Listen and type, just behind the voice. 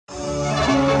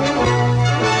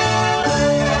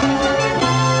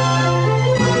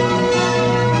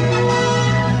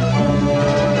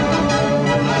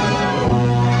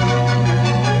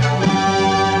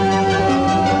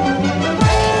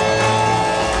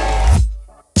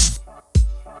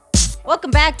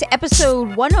Welcome back to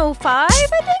episode 105, I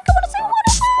think. I want to say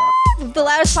 105. The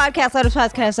loudest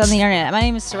podcast on the internet. My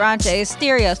name is Sarante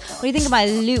Asterios. What do you think of my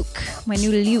Luke? My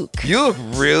new Luke? You look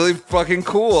really fucking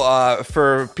cool.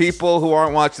 For people who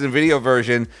aren't watching the video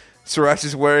version, Sriracha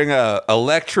is wearing a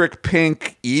electric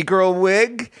pink e-girl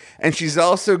wig, and she's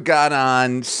also got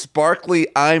on sparkly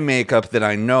eye makeup that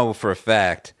I know for a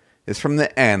fact is from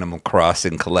the Animal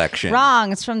Crossing collection.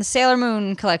 Wrong. It's from the Sailor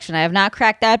Moon collection. I have not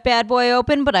cracked that bad boy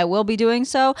open, but I will be doing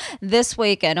so this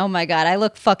weekend. Oh my God, I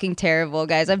look fucking terrible,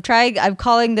 guys. I'm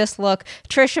calling this look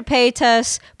Trisha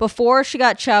Paytas before she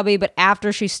got chubby, but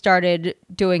after she started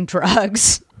doing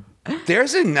drugs.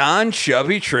 There's a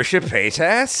non-chubby Trisha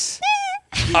Paytas?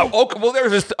 Okay, well,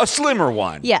 there's a slimmer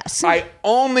one. Yes. I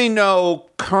only know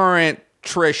current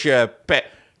Trisha,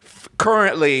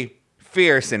 currently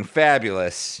fierce and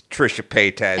fabulous Trisha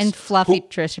Paytas. And fluffy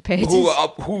Trisha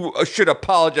Paytas. Who should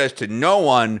apologize to no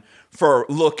one for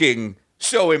looking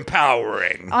so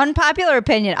empowering. Unpopular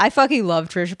opinion. I fucking love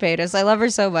Trisha Paytas. I love her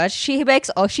so much. She has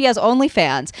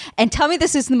OnlyFans. And tell me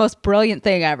this is the most brilliant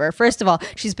thing ever. First of all,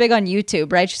 she's big on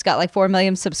YouTube, right? She's got like 4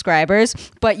 million subscribers,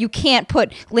 but you can't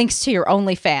put links to your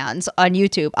OnlyFans on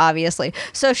YouTube, obviously.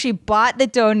 So she bought the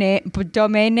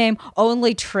domain name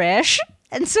OnlyTrish.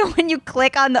 And so when you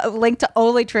click on the link to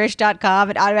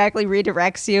onlytrish.com, it automatically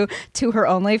redirects you to her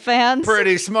OnlyFans.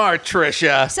 Pretty smart,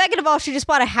 Trisha. Second of all, she just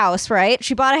bought a house, right?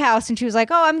 She bought a house and she was like,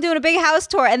 oh, I'm doing a big house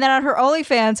tour. And then on her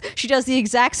OnlyFans, she does the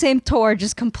exact same tour,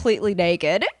 just completely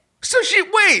naked. So she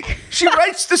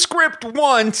writes the script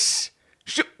once.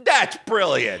 That's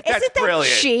brilliant. That's Isn't that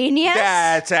brilliant. Genius?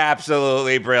 That's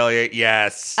absolutely brilliant.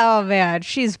 Yes. Oh man,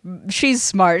 she's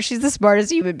smart. She's the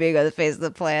smartest human being on the face of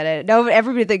the planet. No,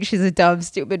 everybody thinks she's a dumb,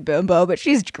 stupid bimbo, but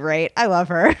she's great. I love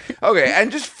her. Okay,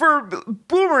 and just for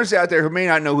boomers out there who may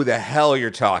not know who the hell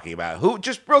you're talking about,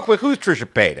 just real quick, who's Trisha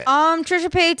Paytas? Trisha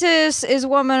Paytas is a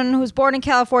woman who was born in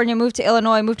California, moved to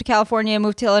Illinois, moved to California,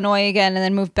 moved to Illinois again, and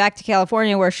then moved back to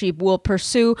California, where she will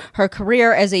pursue her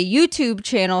career as a YouTube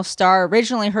channel star.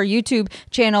 Originally, her YouTube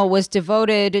channel was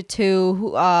devoted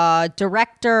to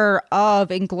director of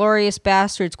Inglourious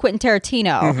Bastards, Quentin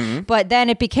Tarantino. But then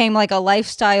it became like a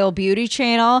lifestyle beauty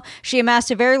channel. She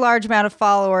amassed a very large amount of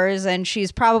followers, and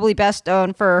she's probably best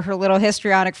known for her little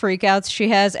histrionic freakouts she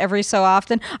has every so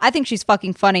often. I think she's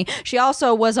fucking funny. She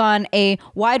also was on a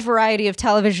wide variety of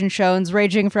television shows,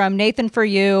 ranging from Nathan For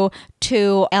You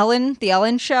to Ellen, The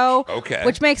Ellen Show. Okay.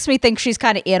 Which makes me think she's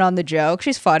kind of in on the joke.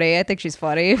 She's funny. I think she's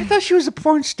funny. I thought she was a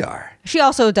porn star. She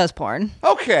also does porn.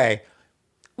 Okay.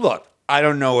 Look, I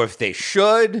don't know if they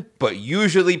should, but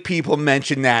usually people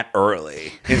mention that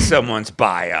early in someone's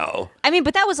bio. I mean,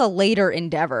 but that was a later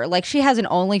endeavor. Like, she has an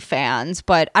OnlyFans,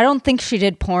 but I don't think she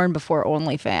did porn before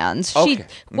OnlyFans. Okay. She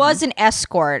was an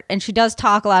escort, and she does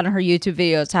talk a lot in her YouTube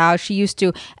videos how she used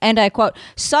to, and I quote,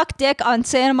 suck dick on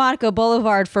Santa Monica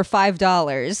Boulevard for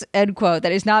 $5, end quote.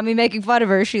 That is not me making fun of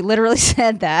her. She literally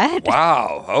said that.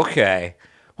 Wow. Okay.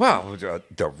 Wow,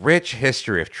 the rich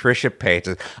history of Trisha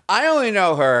Paytas. I only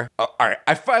know her. All right,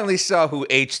 I finally saw who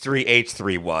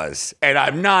H3H3 was, and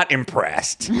I'm not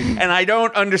impressed. And I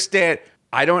don't understand.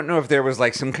 I don't know if there was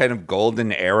like some kind of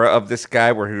golden era of this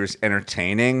guy where he was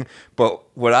entertaining, but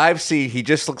what I've seen, he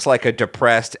just looks like a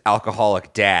depressed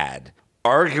alcoholic dad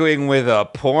arguing with a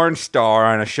porn star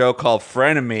on a show called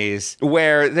Frenemies,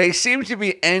 where they seem to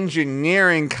be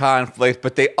engineering conflict,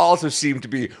 but they also seem to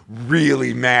be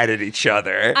really mad at each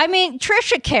other. I mean,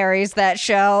 Trisha carries that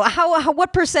show.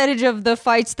 What percentage of the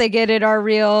fights they get in are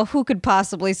real? Who could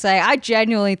possibly say? I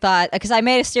genuinely thought, because I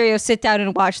made a stereo sit down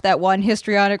and watch that one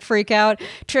histrionic freakout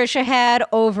Trisha had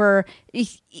over...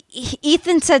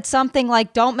 Ethan said something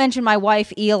like, don't mention my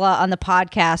wife Hila on the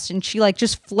podcast, and she like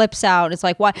just flips out. It's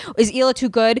like, why is Hila too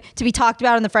good to be talked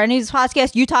about on the Friends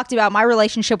podcast? You talked about my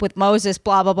relationship with Moses,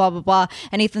 blah blah blah blah blah.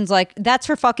 And Ethan's like, that's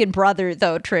her fucking brother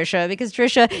though, Trisha, because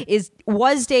Trisha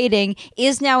was dating,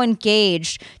 is now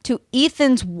engaged to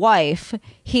Ethan's wife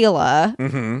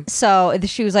Hila. So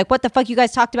she was like, what the fuck, you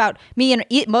guys talked about me and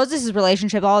Moses'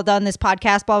 relationship all done this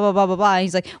podcast, blah blah blah blah blah. And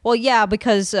he's like, well yeah,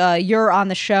 because you're on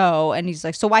the show. And he's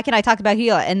like, so why can't I talk about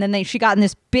Hila? And then she got in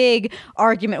this big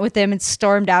argument with him and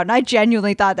stormed out. And I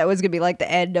genuinely thought that was gonna be like the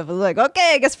end of it. Like,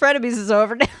 okay, I guess Frenemies is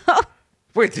over now.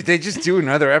 Wait, did they just do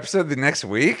another episode the next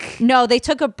week? No, they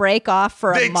took a break off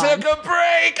for a month. They took a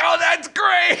break! Oh, that's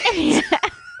great!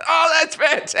 Oh, that's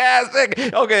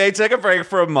fantastic! Okay, they took a break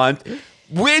for a month,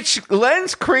 which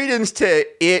lends credence to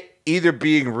it either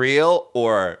being real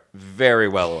or very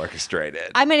well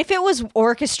orchestrated. I mean, if it was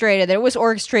orchestrated, then it was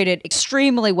orchestrated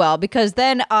extremely well, because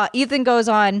then Ethan goes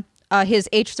on his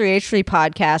H3H3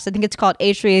 podcast. I think it's called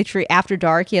H3H3 After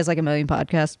Dark. He has like a million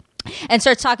podcasts. and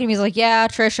starts talking to me. He's like, yeah,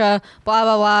 Trisha, blah,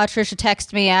 blah, blah. Trisha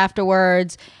texted me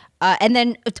afterwards. And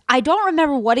then I don't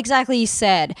remember what exactly he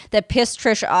said that pissed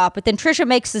Trisha off, but then Trisha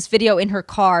makes this video in her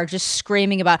car just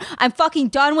screaming about, I'm fucking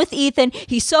done with Ethan.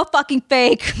 He's so fucking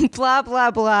fake, blah, blah,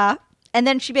 blah. And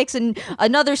then she makes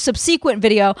another subsequent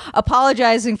video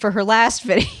apologizing for her last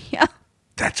video.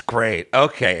 That's great.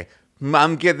 Okay.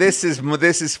 This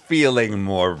is feeling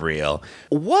more real.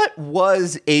 What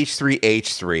was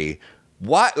H3H3?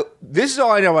 This is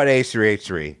all I know about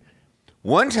H3H3.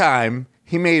 One time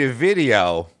he made a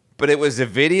video, but it was a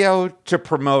video to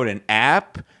promote an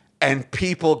app, and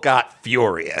people got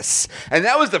furious. And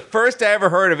that was the first I ever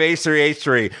heard of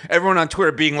H3H3. Everyone on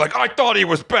Twitter being like, I thought he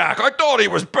was back.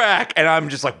 And I'm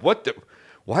just like, why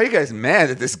are you guys mad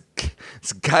that this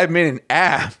guy made an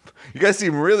app? You guys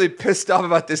seem really pissed off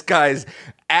about this guy's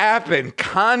app and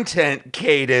content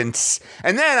cadence.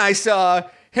 And then I saw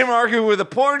him arguing with a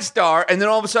porn star, and then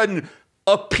all of a sudden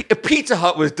a Pizza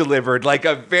Hut was delivered, like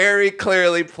a very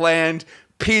clearly planned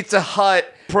Pizza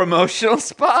Hut promotional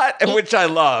spot, which I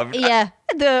loved. Yeah,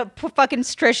 the fucking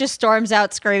Trisha storms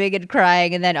out screaming and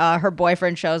crying, and then her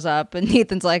boyfriend shows up, and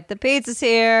Ethan's like, the pizza's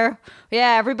here.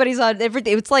 Yeah, everybody's on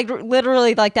everything. It's like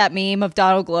literally like that meme of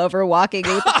Donald Glover walking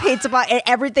with the pizza box, and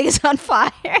everything is on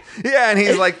fire. Yeah, and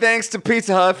he's like, thanks to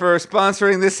Pizza Hut for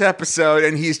sponsoring this episode,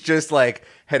 and he's just like,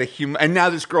 and now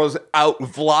this girl's out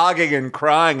vlogging and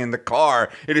crying in the car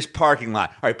in his parking lot.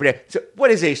 All right, but so what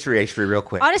is H3H3 real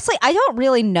quick? Honestly, I don't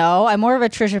really know. I'm more of a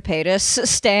Trisha Paytas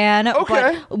stan.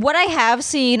 Okay. But what I have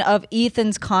seen of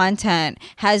Ethan's content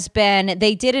has been,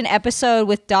 they did an episode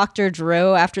with Dr.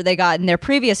 Drew after they got in their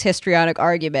previous histrionic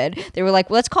argument. They were like,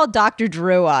 well, let's call Dr.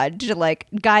 Drew on to like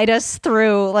guide us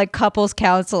through like couples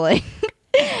counseling.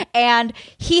 And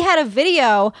he had a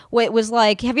video where it was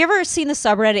like, have you ever seen the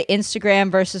subreddit Instagram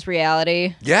versus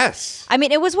reality? Yes. I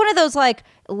mean, it was one of those like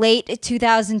late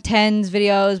 2010s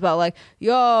videos about like,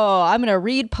 yo, I'm gonna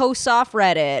read posts off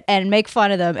Reddit and make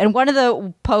fun of them. And one of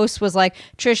the posts was like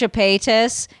Trisha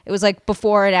Paytas. It was like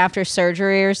before and after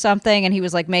surgery or something, and he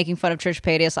was like making fun of Trisha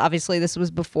Paytas. Obviously this was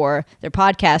before their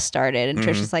podcast started, and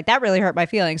Trisha's like, that really hurt my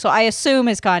feelings. So I assume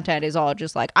his content is all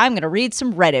just like, I'm gonna read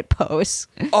some Reddit posts.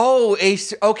 Oh,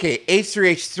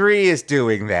 H3H3 is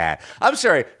doing that. I'm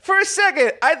sorry, for a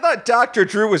second I thought Dr.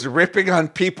 Drew was ripping on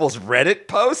people's Reddit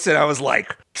posts, and I was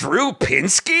like, Drew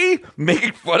Pinsky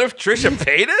making fun of Trisha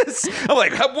Paytas? I'm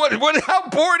like, how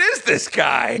bored is this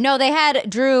guy? No, they had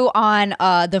Drew on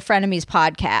the Frenemies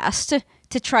podcast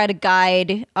to try to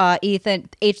guide Ethan,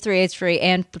 H3H3,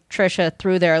 and Trisha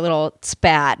through their little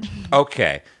spat.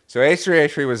 Okay. So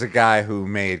H3H3 was a guy who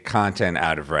made content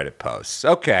out of Reddit posts.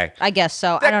 Okay. I guess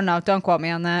so. I don't know. Don't quote me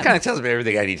on that. Kind of tells me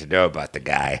everything I need to know about the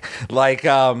guy. Like,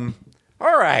 all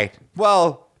right.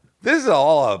 Well, this is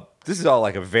all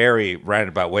like a very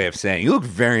roundabout way of saying you look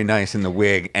very nice in the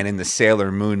wig and in the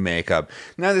Sailor Moon makeup.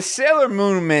 Now, the Sailor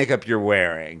Moon makeup you're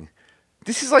wearing,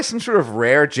 this is like some sort of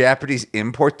rare Japanese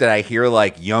import that I hear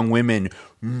like young women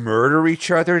murder each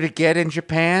other to get in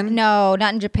Japan? No,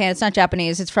 not in Japan. It's not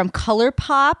Japanese. It's from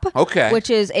ColourPop, okay,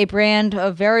 which is a brand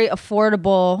of very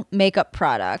affordable makeup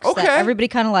products. Okay. That everybody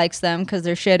kind of likes them because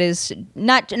their shit is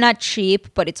not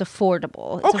cheap, but it's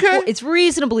affordable. It's okay. It's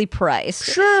reasonably priced.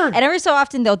 Sure. And every so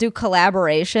often they'll do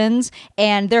collaborations,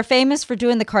 and they're famous for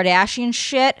doing the Kardashian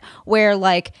shit where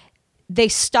like they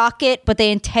stock it, but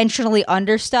they intentionally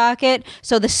understock it.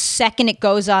 So the second it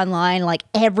goes online, like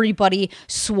everybody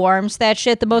swarms that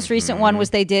shit. The most recent one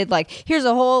was they did like, here's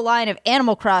a whole line of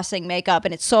Animal Crossing makeup,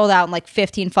 and it sold out in like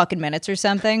 15 fucking minutes or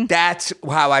something. That's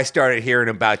how I started hearing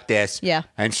about this. Yeah.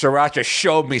 And Sriracha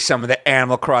showed me some of the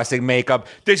Animal Crossing makeup.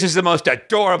 This is the most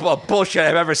adorable bullshit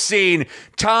I've ever seen.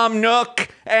 Tom Nook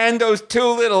and those two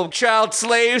little child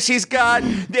slaves he's got,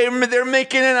 they're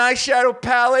making an eyeshadow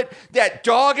palette. That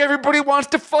dog everybody wants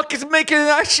to fuck is making an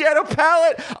eyeshadow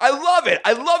palette. I love it.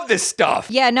 I love this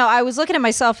stuff. Yeah, no, I was looking at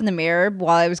myself in the mirror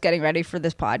while I was getting ready for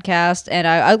this podcast, and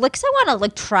I want to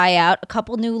like try out a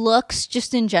couple new looks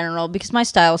just in general because my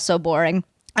style is so boring.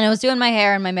 And I was doing my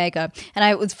hair and my makeup, and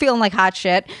I was feeling like hot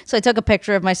shit. So I took a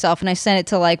picture of myself, and I sent it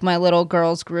to, like, my little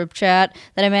girls group chat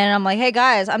that I'm in. And I'm like, hey,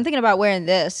 guys, I'm thinking about wearing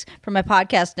this for my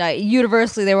podcast night.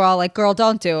 Universally, they were all like, girl,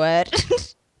 don't do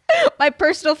it. My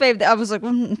personal favorite, I was like,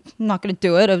 I'm not going to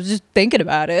do it. I was just thinking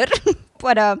about it.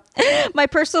 But my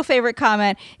personal favorite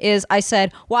comment is I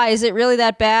said, why, is it really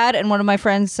that bad? And one of my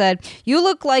friends said, you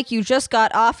look like you just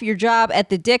got off your job at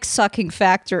the dick sucking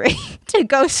factory to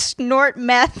go snort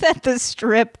meth at the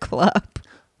strip club.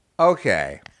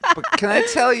 Okay. But can I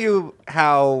tell you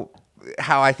how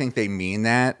I think they mean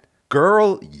that?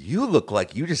 Girl, you look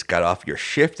like you just got off your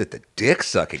shift at the dick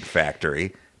sucking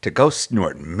factory to go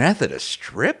snort meth at a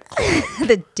strip club?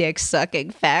 The dick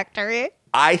sucking factory.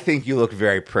 I think you look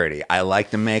very pretty. I like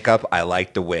the makeup. I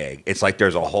like the wig. It's like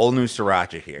there's a whole new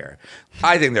Sriracha here.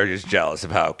 I think they're just jealous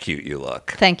of how cute you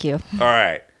look. Thank you. All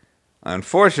right.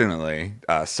 Unfortunately,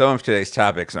 some of today's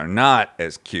topics are not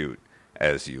as cute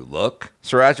as you look.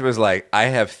 Sriracha was like, I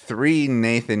have 3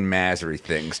 Nathan Masry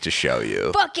things to show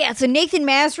you. Fuck yeah, it's a Nathan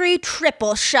Masry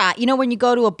triple shot. You know when you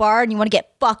go to a bar and you want to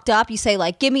get fucked up, you say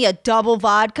like, give me a double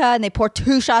vodka, and they pour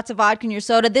 2 shots of vodka in your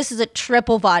soda. This is a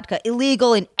triple vodka,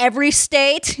 illegal in every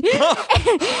state.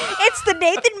 It's the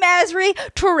Nathan Masry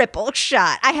triple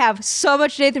shot. I have so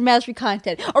much Nathan Masry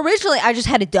content. Originally, I just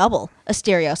had a double,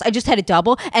 Asterios. I just had a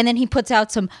double, and then he puts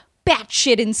out some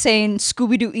batshit insane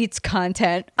Scooby Eats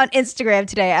content on Instagram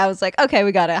today. I was like, okay,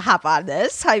 we gotta hop on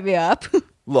this. Hype me up.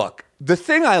 Look, the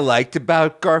thing I liked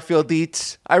about Garfield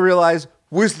Eats, I realized,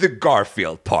 was the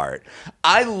Garfield part.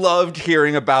 I loved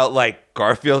hearing about like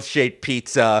Garfield-shaped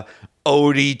pizza,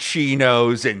 Odie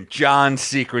Chinos, and John's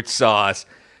secret sauce.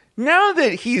 Now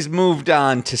that he's moved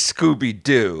on to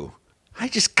Scooby-Doo, I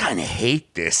just kind of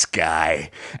hate this guy.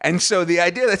 And so the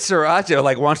idea that Sriracha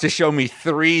like wants to show me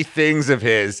 3 things of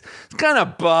his, it's kind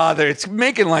of bothered. It's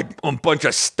making like a bunch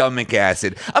of stomach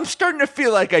acid. I'm starting to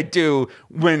feel like I do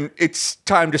when it's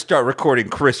time to start recording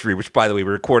Christery, which by the way,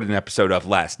 we recorded an episode of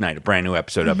last night, a brand new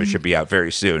episode of it should be out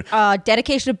very soon.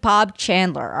 Dedication to Bob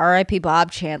Chandler. R.I.P.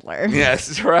 Bob Chandler.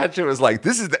 Yes, Sriracha was like,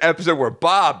 this is the episode where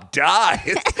Bob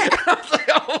dies. I was like,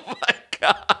 oh my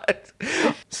God.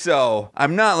 So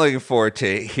I'm not looking forward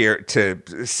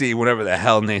to see whatever the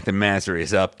hell Nathan Masry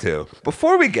is up to.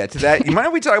 Before we get to that, you mind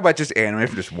if we talk about just anime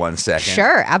for just 1 second?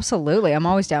 Sure, absolutely. I'm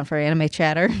always down for anime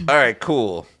chatter. All right,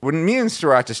 cool. When me and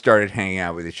Sriracha started hanging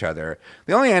out with each other,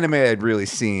 the only anime I'd really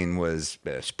seen was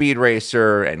Speed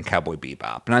Racer and Cowboy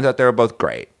Bebop, and I thought they were both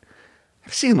great.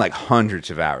 I've seen like hundreds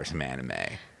of hours of anime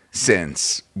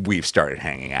since we've started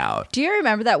hanging out. Do you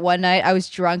remember that one night I was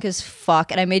drunk as fuck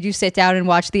and I made you sit down and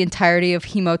watch the entirety of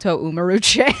Himoto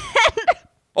Umaru-chan?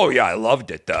 Oh yeah, I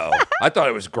loved it though. I thought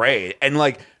it was great. And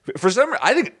like for some reason,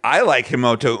 I think I like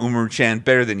Himoto Umaru-chan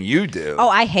better than you do. Oh,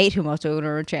 I hate Himoto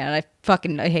Umaru-chan.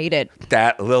 I hate it.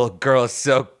 That little girl is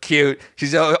so cute.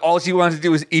 She's all she wants to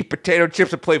do is eat potato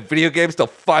chips and play video games till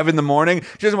 5 a.m.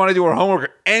 She doesn't want to do her homework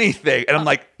or anything. And I'm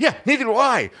like, yeah, neither do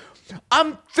I.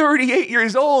 I'm 38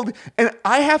 years old, and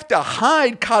I have to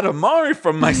hide Katamari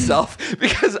from myself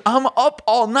because I'm up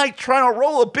all night trying to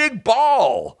roll a big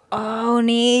ball.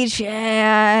 Oni-chan,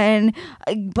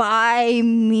 buy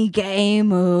me game.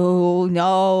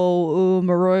 No,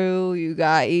 Umaru, you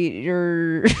got eat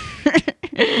your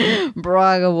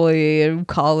broccoli and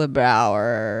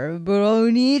cauliflower. But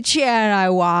Oni-chan, I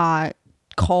want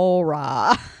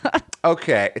Korra.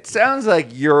 Okay, it sounds like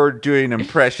you're doing an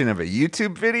impression of a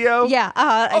YouTube video. Yeah,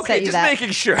 I okay, sent you that.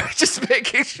 Just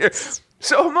making sure.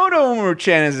 So Himoto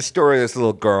Umaru-chan is a story of this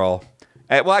little girl.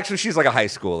 Well, actually, she's like a high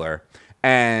schooler.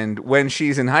 And when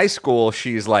she's in high school,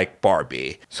 she's like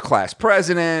Barbie. She's class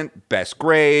president, best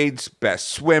grades, best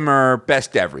swimmer,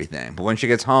 best everything. But when she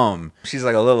gets home, she's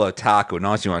like a little otaku, and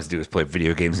all she wants to do is play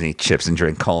video games and eat chips and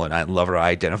drink cola. And I love her. I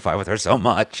identify with her so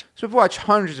much. So we've watched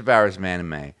hundreds of hours of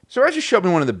anime. So Reggie showed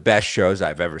me one of the best shows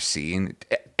I've ever seen,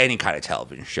 any kind of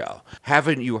television show.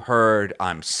 Haven't you heard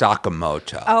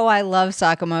Sakamoto? Oh, I love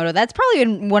Sakamoto. That's probably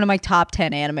been one of my top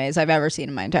 10 animes I've ever seen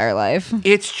in my entire life.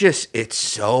 It's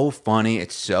so funny.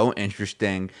 It's so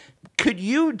interesting. Do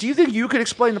you think you could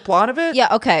explain the plot of it?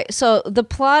 Yeah, okay. So the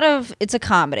plot of it's a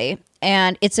comedy.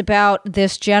 And it's about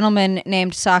this gentleman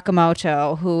named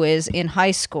Sakamoto who is in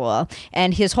high school.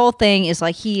 And his whole thing is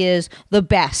like he is the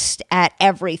best at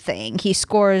everything. He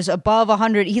scores above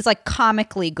 100. He's like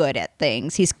comically good at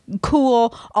things. He's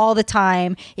cool all the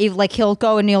time. He'll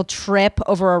go and he'll trip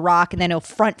over a rock and then he'll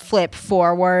front flip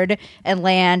forward and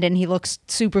land. And he looks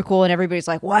super cool. And everybody's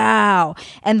like, wow.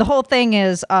 And the whole thing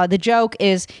is the joke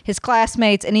is his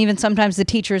classmates and even sometimes the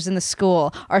teachers in the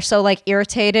school are so like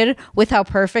irritated with how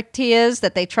perfect he is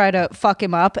that they try to fuck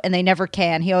him up and they never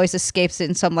can. He always escapes it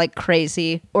in some like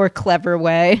crazy or clever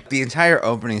way. The entire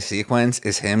opening sequence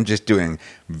is him just doing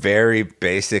very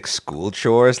basic school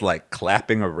chores like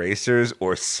clapping erasers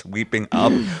or sweeping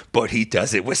up, but he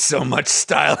does it with so much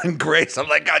style and grace. I'm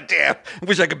like, God damn, I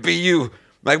wish I could be you.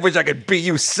 I wish I could be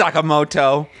you,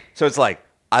 Sakamoto. So it's like,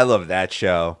 I love that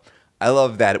show. I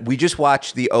love that. We just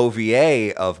watched the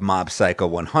OVA of Mob Psycho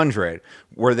 100,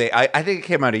 where I think it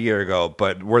came out a year ago,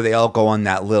 but where they all go on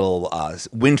that little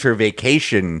winter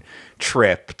vacation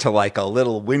trip to like a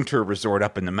little winter resort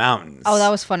up in the mountains. Oh, that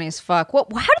was funny as fuck. How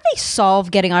did they solve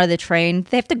getting out of the train?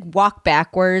 They have to walk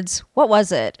backwards. What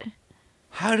was it?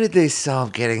 How did they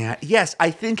solve getting out? Yes, I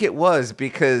think it was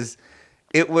because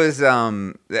It was,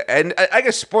 and I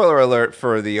guess spoiler alert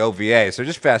for the OVA, so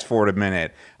just fast forward a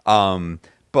minute.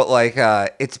 But like,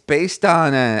 it's based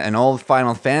on an old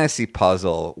Final Fantasy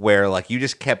puzzle where like you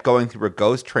just kept going through a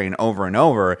ghost train over and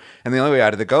over, and the only way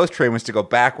out of the ghost train was to go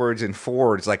backwards and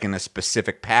forwards like in a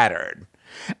specific pattern.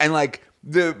 And like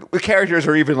the characters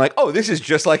are even like, oh, this is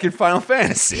just like in Final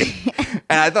Fantasy.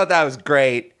 And I thought that was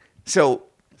great. So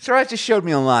Sarai just showed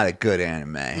me a lot of good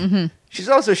anime. Mm-hmm. She's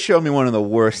also shown me one of the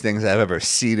worst things I've ever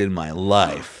seen in my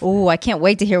life. Oh, I can't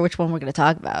wait to hear which one we're going to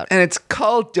talk about. And it's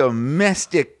called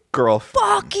Domestic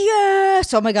Girlfriend. Fuck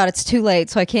yes! Oh my god, it's too late,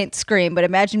 so I can't scream, but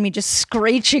imagine me just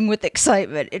screeching with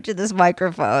excitement into this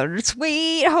microphone.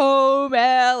 Sweet home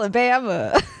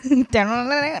Alabama.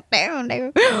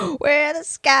 Where the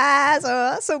skies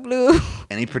are so blue.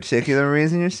 Any particular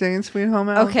reason you're singing Sweet Home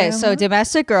Alabama? Okay, so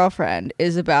Domestic Girlfriend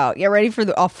is about, get ready for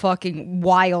a fucking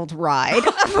wild ride.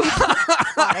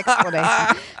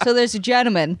 Explanation. So there's a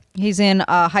gentleman, he's in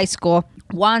high school,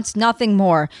 wants nothing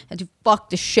more than to fuck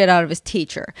the shit out of his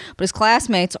teacher. But his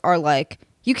classmates are like,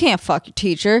 you can't fuck your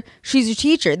teacher. She's your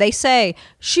teacher. They say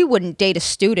she wouldn't date a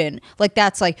student. Like,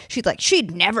 that's like,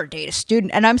 she'd never date a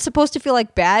student. And I'm supposed to feel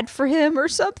like bad for him or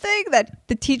something, that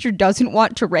the teacher doesn't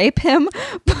want to rape him.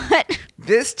 But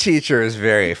this teacher is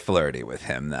very flirty with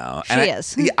him, though. She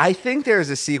is. I think there's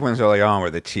a sequence early on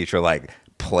where the teacher, like,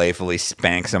 playfully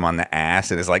spanks him on the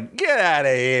ass and is like, get out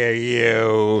of here,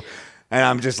 you. And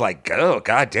I'm just like, oh,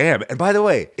 goddamn. And by the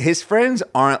way, his friends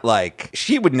aren't like,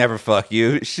 she would never fuck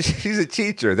you. She's a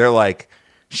teacher. They're like,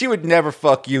 she would never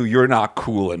fuck you. You're not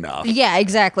cool enough. Yeah,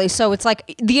 exactly. So it's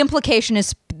like the implication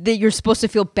is that you're supposed to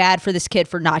feel bad for this kid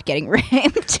for not getting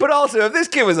raped. But also, if this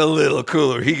kid was a little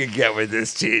cooler, he could get with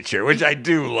this teacher, which I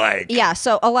do like. Yeah,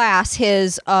 so alas,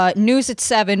 his news at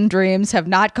 7 dreams have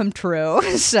not come true.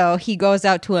 So he goes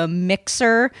out to a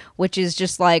mixer, which is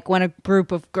just like when a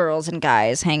group of girls and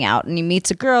guys hang out, and he meets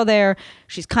a girl there.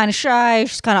 She's kind of shy,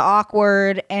 she's kind of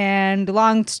awkward, and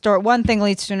long story, one thing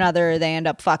leads to another. They end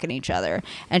up fucking each other.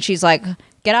 And she's like,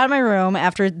 get out of my room.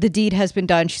 After the deed has been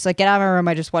done, she's like, get out of my room.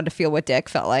 I just wanted to feel what Dick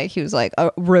felt like. He was like,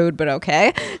 rude, but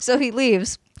okay. So he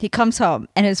leaves. He comes home,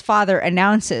 and his father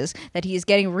announces that he is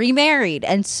getting remarried.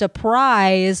 And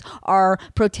surprise, our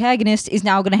protagonist is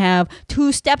now going to have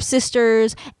 2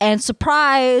 stepsisters. And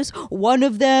surprise, one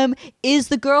of them is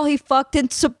the girl he fucked.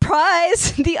 And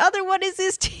surprise, the other one is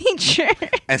his teacher.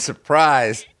 And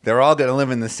surprise, they're all going to live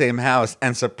in the same house.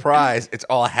 And surprise, it's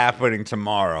all happening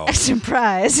tomorrow.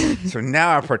 Surprise. So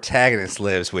now our protagonist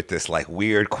lives with this like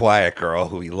weird, quiet girl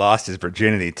who he lost his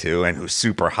virginity to and who's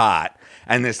super hot.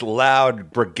 And this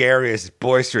loud, gregarious,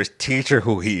 boisterous teacher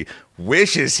who he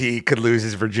wishes he could lose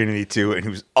his virginity to and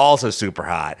who's also super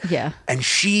hot. Yeah. And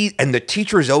the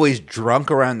teacher is always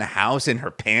drunk around the house in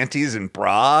her panties and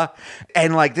bra.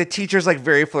 And like the teacher's like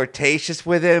very flirtatious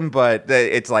with him, but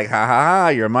it's like, ha ha ha,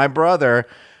 you're my brother.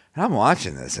 And I'm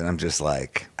watching this and I'm just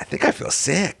like, I think I feel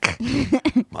sick.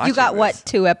 You got what,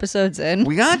 2 episodes in?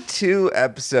 We got 2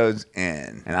 episodes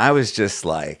in, and I was just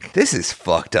like, this is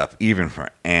fucked up even for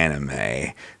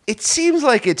anime. It seems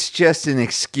like it's just an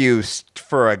excuse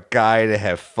for a guy to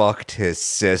have fucked his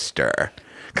sister.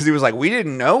 Because he was like, we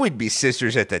didn't know we'd be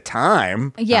sisters at the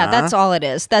time. Yeah, that's all it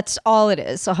is. That's all it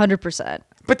is, 100%.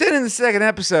 But then in the second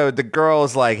episode, the girl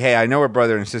is like, hey, I know we're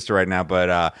brother and sister right now, but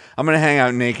I'm going to hang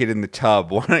out naked in the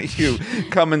tub. Why don't you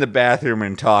come in the bathroom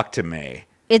and talk to me?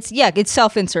 It's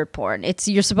self-insert porn.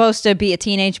 You're supposed to be a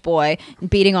teenage boy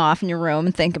beating off in your room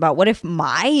and think about, what if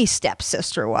my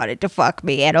stepsister wanted to fuck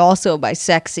me and also my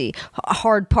sexy,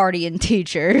 hard partying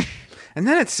teacher? And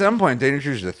then at some point, they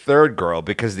introduce the third girl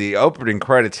because the opening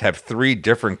credits have 3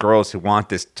 different girls who want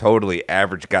this totally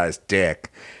average guy's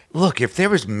dick. Look, if there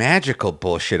was magical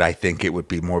bullshit, I think it would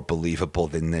be more believable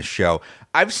than this show.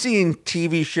 I've seen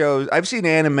TV shows, I've seen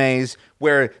animes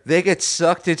where they get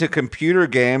sucked into computer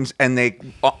games and they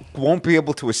won't be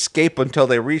able to escape until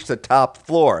they reach the top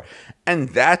floor. And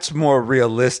that's more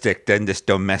realistic than this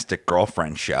Domestic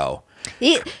Girlfriend show.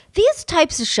 These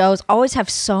types of shows always have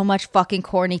so much fucking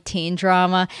corny teen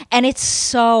drama, and it's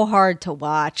so hard to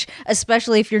watch,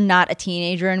 especially if you're not a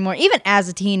teenager anymore. Even as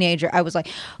a teenager, I was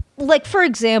like for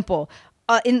example,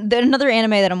 in another anime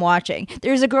that I'm watching,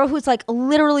 there's a girl who's like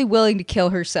literally willing to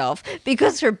kill herself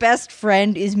because her best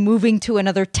friend is moving to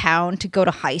another town to go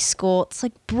to high school. It's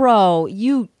like, bro,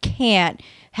 you can't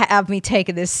have me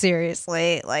taking this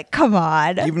seriously. Like, come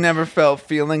on. You've never felt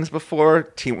feelings before?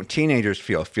 Teenagers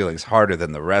feel feelings harder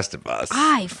than the rest of us.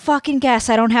 I fucking guess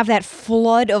I don't have that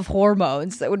flood of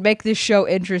hormones that would make this show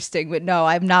interesting. But no,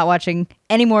 I'm not watching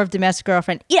any more of Domestic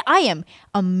Girlfriend. Yeah, I am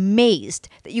amazed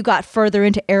that you got further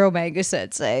into Aromanga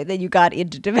Sensei than you got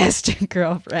into Domestic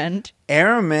Girlfriend.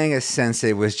 Aromanga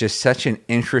Sensei was just such an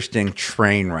interesting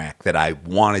train wreck that I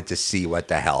wanted to see what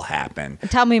the hell happened.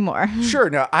 Tell me more. Sure.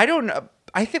 No, I don't know.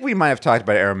 I think we might have talked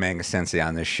about Aromanga Sensei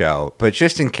on this show, but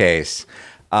just in case,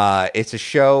 it's a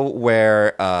show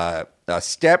where a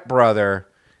stepbrother,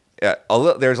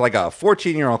 there's like a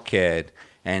 14-year-old kid,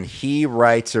 and he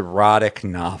writes erotic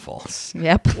novels.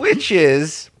 Yep. Which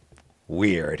is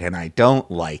weird, and I don't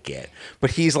like it.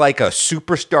 But he's like a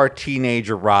superstar teenage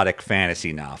erotic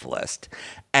fantasy novelist,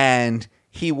 and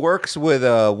he works with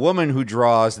a woman who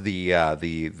draws the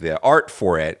art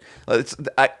for it.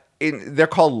 They're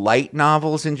called light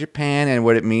novels in Japan, and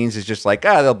what it means is just like,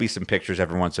 there'll be some pictures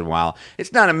every once in a while.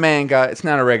 It's not a manga. It's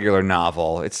not a regular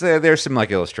novel. It's there's some like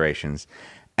illustrations,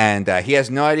 and he has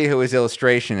no idea who his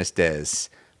illustrationist is.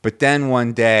 But then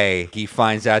one day he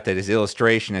finds out that his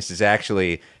illustrationist is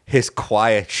actually his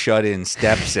quiet, shut-in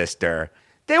stepsister.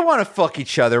 They want to fuck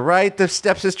each other, right? The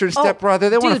stepsister and stepbrother,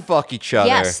 they want to fuck each other.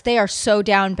 Yes, they are so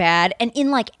down bad. And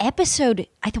in like episode,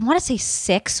 I want to say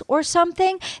 6 or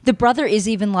something, the brother is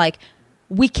even like,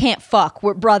 we can't fuck,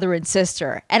 we're brother and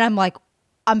sister. And I'm like,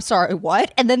 I'm sorry,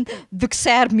 what? And then the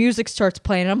sad music starts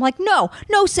playing, and I'm like, no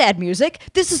sad music.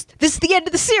 This is the end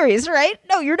of the series, right?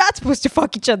 No, you're not supposed to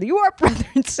fuck each other. You are brother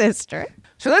and sister.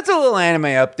 So that's a little anime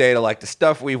update of like the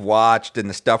stuff we've watched and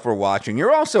the stuff we're watching.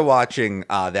 You're also watching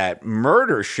that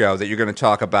murder show that you're going to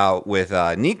talk about with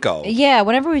Nico. Yeah,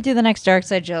 whenever we do the next Dark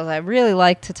Side Joes, I really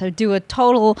like to do a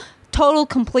total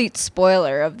complete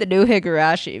spoiler of the new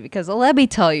Higurashi, because let me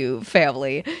tell you,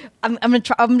 family, I'm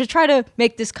gonna try to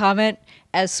make this comment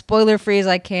as spoiler free as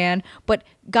I can, but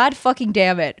god fucking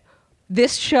damn it,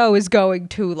 this show is going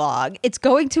too long. It's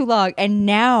going too long, and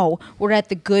now we're at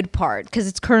the good part, because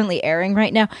it's currently airing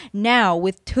right now. Now,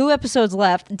 with 2 episodes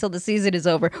left until the season is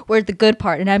over, we're at the good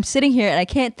part, and I'm sitting here, and I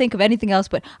can't think of anything else,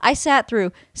 but I sat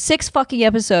through 6 fucking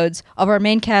episodes of our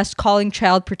main cast calling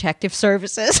Child Protective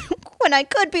Services when I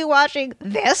could be watching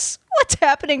this. What's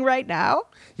happening right now?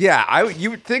 Yeah, you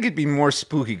would think it'd be more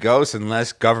spooky ghosts and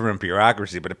less government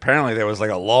bureaucracy, but apparently there was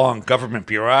like a long government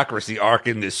bureaucracy arc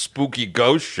in this spooky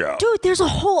ghost show. Dude, there's a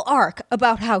whole arc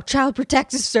about how Child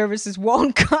Protective Services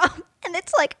won't come. And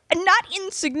it's like not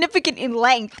insignificant in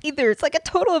length either. It's like a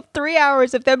total of 3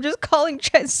 hours of them just calling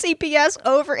CPS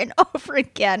over and over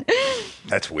again.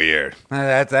 That's weird.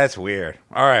 That's weird.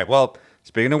 All right, well,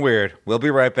 speaking of weird, we'll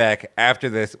be right back after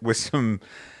this with some...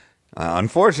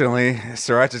 unfortunately,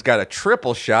 Sriracha's got a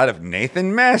triple shot of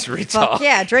Nathan Masry talk. Fuck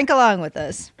yeah, drink along with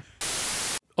us.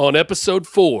 On episode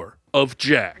 4 of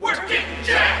Jack. We're getting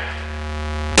Jack!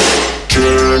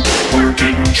 We're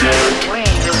getting Jack. Way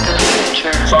into the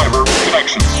future. Cyber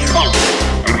connections.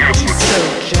 Enhancements. So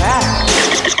Jack.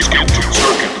 Skeleton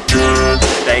circuit.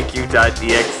 Thank you,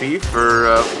 .exe, for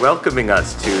welcoming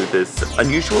us to this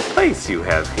unusual place you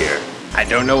have here. I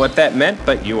don't know what that meant,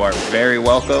 but you are very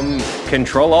welcome.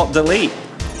 Control-Alt-Delete.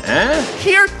 Huh?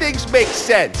 Here things make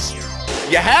sense.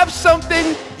 You have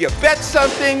something, you bet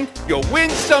something, you win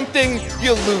something,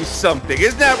 you lose something.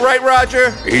 Isn't that right,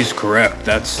 Roger? He's correct.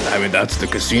 That's the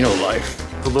casino life.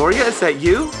 Gloria, is that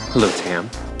you? Hello, Tam.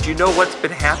 Do you know what's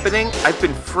been happening? I've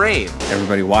been framed.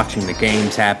 Everybody watching the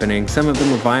games happening. Some of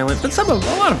them are violent, but a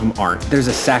lot of them aren't. There's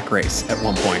a sack race at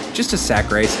one point. Just a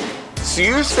sack race. So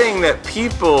you're saying that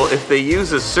people, if they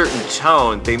use a certain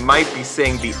tone, they might be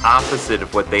saying the opposite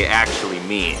of what they actually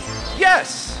mean?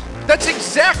 Yes, that's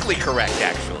exactly correct,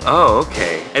 actually. Oh,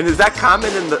 okay. And is that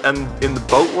common in the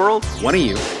boat world? One of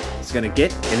you is gonna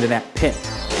get into that pit,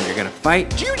 and you're gonna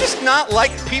fight. Do you just not like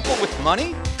people with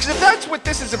money? Because if that's what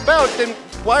this is about, then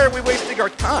why are we wasting our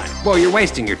time? Well, you're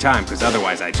wasting your time, because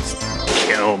otherwise I just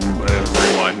kill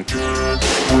everyone.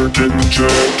 We're getting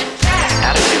Jack.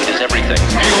 Attitude is everything.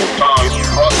 Real-time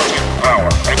processing power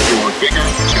at your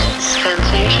fingertips.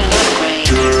 Sensation upgrade.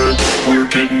 We're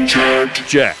getting Jack.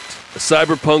 Jacked, a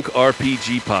cyberpunk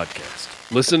RPG podcast.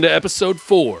 Listen to episode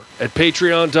 4 at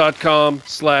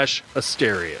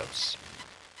patreon.com/Asterios.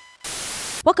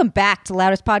 Welcome back to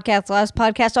Loudest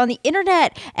Podcast on the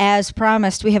internet. As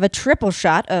promised, we have a triple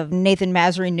shot of Nathan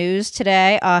Masry news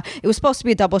today. It was supposed to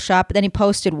be a double shot, but then he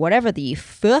posted whatever the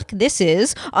fuck this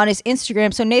is on his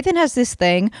Instagram. So Nathan has this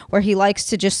thing where he likes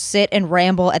to just sit and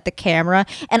ramble at the camera,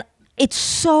 and it's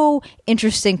so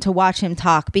interesting to watch him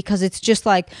talk because it's just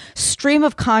like stream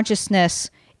of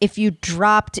consciousness if you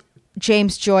dropped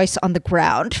James Joyce on the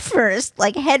ground first,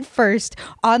 like head first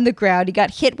on the ground. He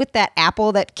got hit with that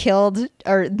apple that killed,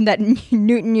 or that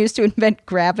Newton used to invent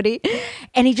gravity.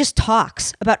 And he just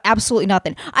talks about absolutely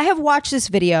nothing. I have watched this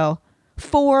video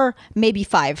 4, maybe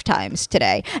 5 times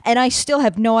today, and I still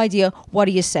have no idea what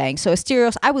he is saying. So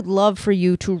Asterios, I would love for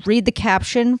you to read the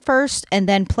caption first and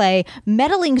then play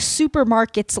Meddling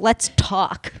Supermarkets, Let's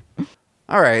Talk.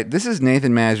 All right, this is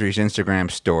Nathan Masry's Instagram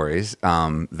stories.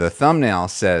 The thumbnail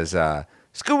says,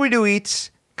 Scooby Eats,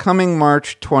 coming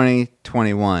March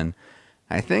 2021.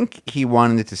 I think he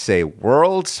wanted it to say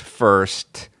world's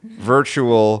first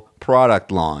virtual product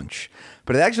launch.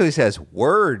 But it actually says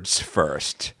words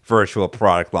first virtual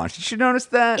product launch. Did you notice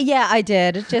that? Yeah, I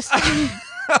did. Just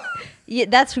yeah,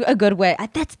 that's a good way.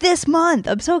 That's this month.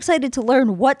 I'm so excited to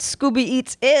learn what Scooby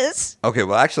Eats is. Okay,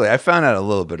 well, actually, I found out a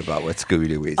little bit about what Scooby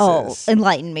Eats is. Oh,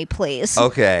 enlighten me, please.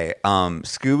 Okay,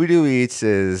 Scooby Eats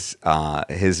is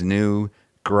his new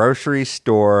grocery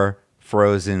store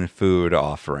frozen food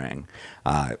offering.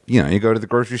 You go to the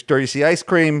grocery store, you see ice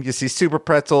cream, you see super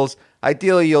pretzels.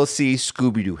 Ideally, you'll see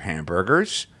Scooby-Doo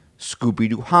hamburgers,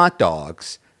 Scooby-Doo hot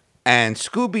dogs, and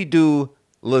Scooby-Doo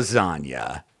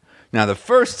lasagna. Now, the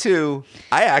first two,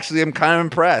 I actually am kind of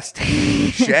impressed.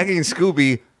 Shaggy and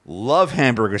Scooby love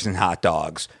hamburgers and hot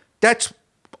dogs. That's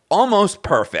almost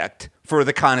perfect for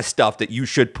the kind of stuff that you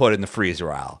should put in the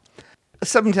freezer aisle.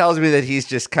 Something tells me that he's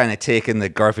just kind of taking the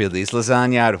Garfield Eats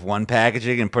lasagna out of one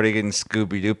packaging and putting it in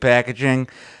Scooby-Doo packaging.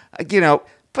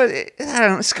 But I don't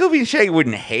know. Scooby and Shaggy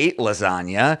wouldn't hate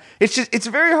lasagna. It's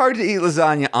very hard to eat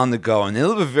lasagna on the go, and they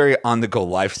live a very on the go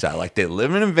lifestyle. Like, they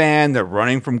live in a van, they're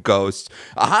running from ghosts.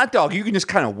 A hot dog, you can just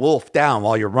kind of wolf down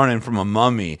while you're running from a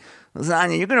mummy.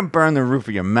 Lasagna, you're gonna burn the roof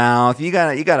of your mouth. You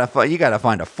gotta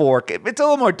find a fork. It's a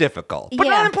little more difficult, but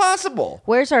not impossible.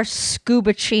 Where's our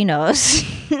scuba chinos?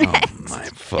 Oh my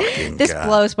fucking This God.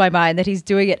 blows my mind that he's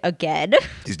doing it again.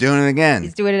 He's doing it again.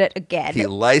 He's doing it again. He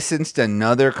licensed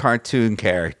another cartoon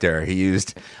character. He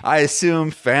used, I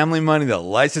assume, family money to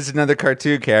license another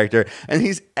cartoon character, and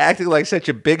he's acting like such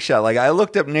a big shot. Like, I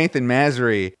looked up Nathan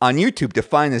Masry on YouTube to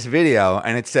find this video,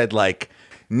 and it said, like,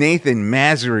 Nathan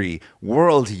Masry,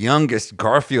 world's youngest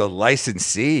Garfield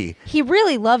licensee. He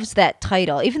really loves that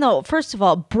title, even though, first of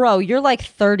all, bro, you're like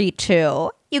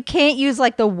 32. You can't use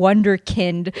like the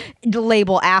Wonderkind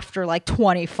label after like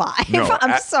 25. No,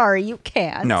 I'm sorry, you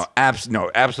can't. No,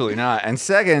 absolutely not. And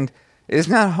second, it's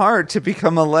not hard to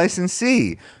become a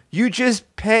licensee. You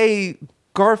just pay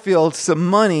Garfield some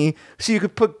money so you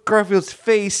could put Garfield's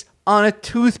face on a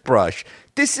toothbrush.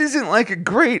 This isn't like a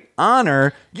great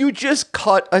honor. You just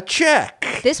cut a check.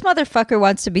 This motherfucker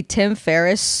wants to be Tim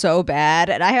Ferriss so bad,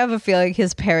 and I have a feeling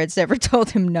his parents never told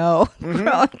him no growing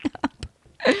up.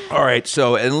 All right,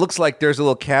 so it looks like there's a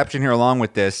little caption here along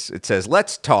with this. It says,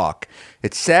 let's talk.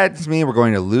 It saddens me we're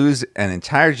going to lose an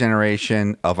entire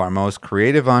generation of our most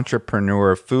creative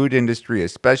entrepreneur food industry,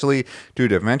 especially due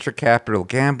to venture capital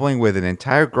gambling with an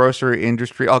entire grocery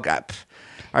industry. Oh, God.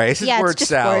 All right, this is word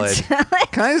salad.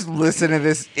 Can I just listen to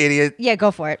this idiot? Yeah,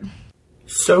 go for it.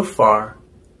 So far,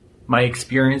 my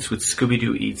experience with Scooby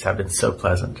Eats have been so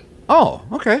pleasant. Oh,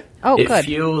 okay. Oh, it good.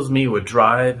 fuels me with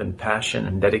drive and passion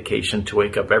and dedication to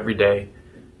wake up every day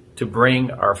to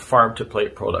bring our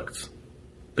farm-to-plate products,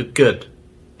 the good,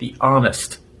 the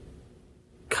honest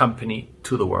company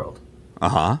to the world.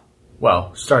 Uh-huh.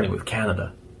 Well, starting with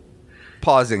Canada.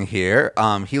 Pausing here,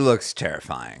 he looks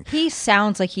terrifying. He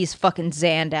sounds like he's fucking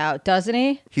zanned out, doesn't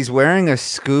he? He's wearing a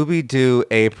Scooby-Doo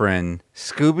apron.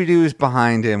 Scooby-Doo's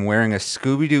behind him wearing a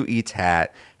Scooby-Doo Eats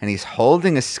hat, and he's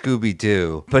holding a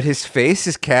Scooby-Doo, but his face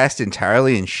is cast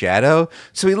entirely in shadow,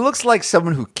 so he looks like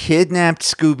someone who kidnapped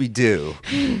Scooby-Doo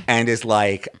and is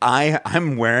like,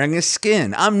 I'm wearing a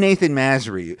skin. I'm Nathan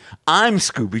Masry. I'm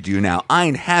Scooby-Doo now. I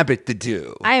inhabit the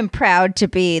Doo. I am proud to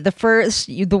be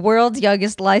the world's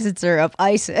youngest licenser of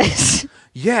ISIS.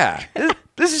 Yeah,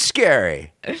 this is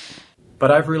scary.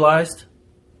 But I've realized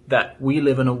that we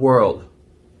live in a world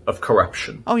of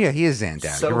corruption. Oh, yeah, he is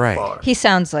Zandad. So You're right. far, He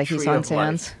sounds like he's Tree on of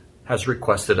Sands. Life has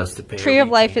requested us to pay. Tree a of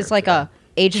Life retainer is like to a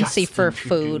agency just for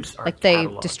food. introduce our Like they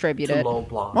catalog distribute to it. low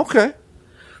blogs. Okay.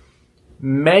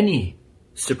 Many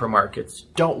supermarkets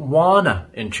don't want to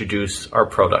introduce our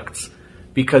products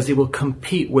because it will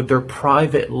compete with their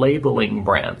private labeling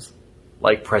brands,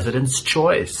 like President's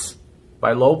Choice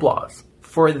by Loblaws.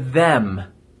 For them,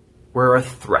 we're a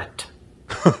threat.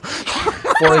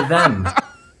 For them,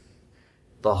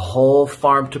 the whole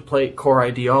farm-to-plate core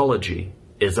ideology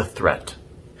is a threat.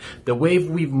 The way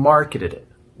we've marketed it,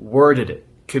 worded it,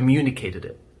 communicated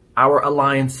it, our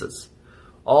alliances,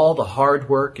 all the hard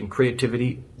work and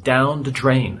creativity down the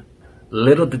drain.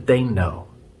 Little did they know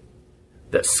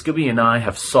that Scooby and I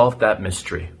have solved that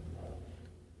mystery.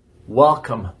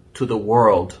 Welcome to the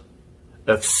world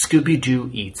of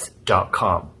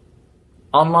ScoobyDooEats.com.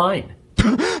 Online.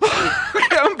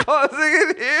 I'm pausing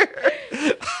it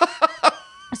here.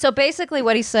 So basically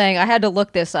what he's saying, I had to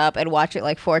look this up and watch it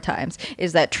like 4 times,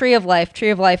 is that Tree of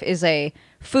Life is a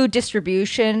food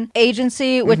distribution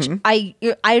agency, which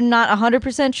I'm not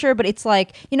 100% sure, but it's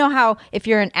like, you know how if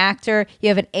you're an actor, you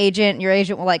have an agent, your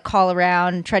agent will like call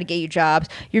around and try to get you jobs.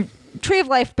 Your Tree of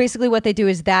Life, basically what they do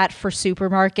is that for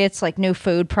supermarkets, like new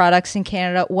food products in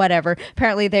Canada, whatever.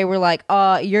 Apparently they were like,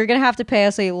 you're going to have to pay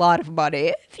us a lot of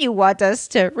money if you want us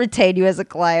to retain you as a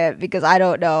client, because I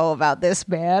don't know about this,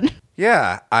 man.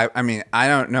 Yeah, I mean, I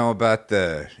don't know about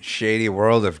the shady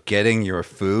world of getting your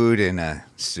food in a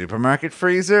supermarket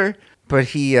freezer, but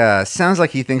he sounds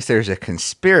like he thinks there's a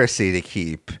conspiracy to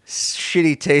keep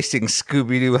shitty-tasting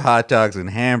Scooby-Doo hot dogs and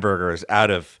hamburgers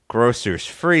out of grocers'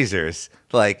 freezers.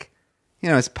 Like, you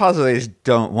know, it's possible they just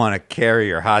don't want to carry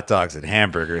your hot dogs and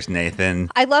hamburgers, Nathan.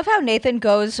 I love how Nathan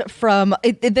goes from,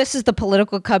 this is the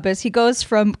political compass, he goes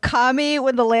from commie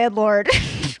when the landlord...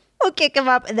 will kick him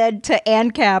up, and then to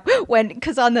ANCAP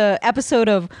because on the episode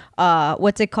of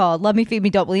what's it called, Love Me, Feed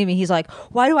Me, Don't Believe Me, he's like,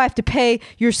 why do I have to pay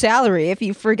your salary if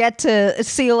you forget to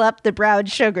seal up the brown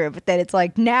sugar? But then it's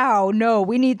like, no,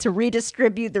 we need to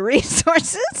redistribute the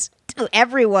resources to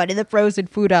everyone in the frozen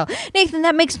food aisle. Nathan,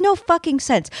 that makes no fucking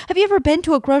sense. Have you ever been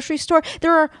to a grocery store?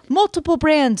 There are multiple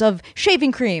brands of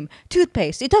shaving cream,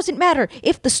 toothpaste. It doesn't matter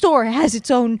if the store has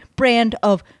its own brand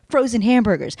of frozen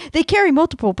hamburgers. They carry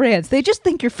multiple brands. They just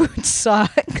think your food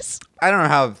sucks. I don't know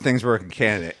how things work in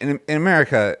Canada. In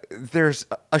America, there's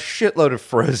a shitload of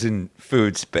frozen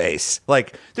food space.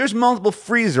 Like, there's multiple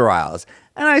freezer aisles.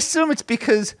 And I assume it's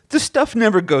because the stuff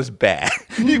never goes bad.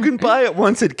 You can buy it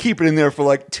once and keep it in there for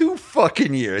like 2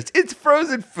 fucking years. It's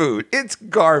frozen food. It's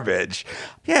garbage.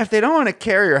 Yeah, if they don't want to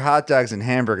carry your hot dogs and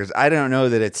hamburgers, I don't know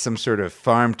that it's some sort of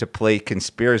farm-to-plate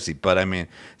conspiracy. But, I mean,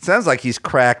 it sounds like he's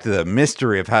cracked the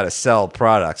mystery of how to sell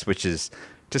products, which is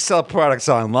to sell products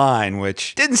online,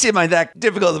 which didn't seem like that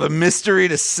difficult of a mystery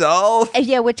to solve.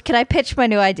 Yeah, which, can I pitch my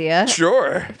new idea?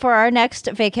 Sure. For our next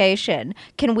vacation,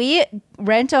 can we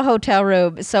rent a hotel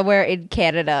room somewhere in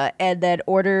Canada and then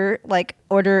order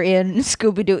in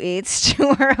Scooby-Doo Eats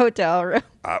to our hotel room?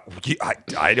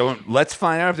 I don't. Let's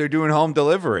find out if they're doing home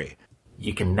delivery.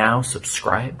 You can now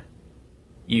subscribe.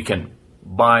 You can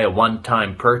buy a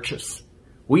one-time purchase.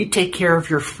 We take care of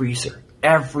your freezer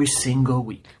every single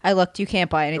week. I looked, you can't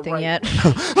buy anything yet.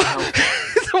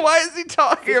 Why is he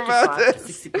talking about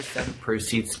this? 60% of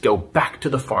proceeds go back to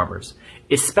the farmers,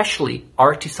 especially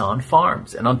Artisan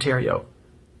Farms in Ontario.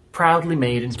 Proudly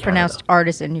made in Canada. Pronounced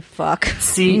artisan, you fuck.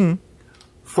 See,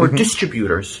 for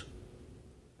distributors,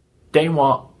 they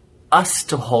want us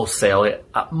to wholesale it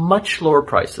at much lower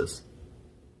prices.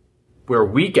 Where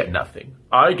we get nothing,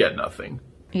 I get nothing.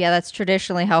 Yeah, that's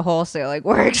traditionally how wholesaling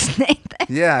works, Nathan.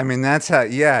 Yeah, I mean, that's how,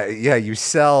 you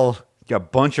sell a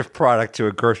bunch of product to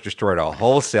a grocery store at a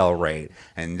wholesale rate,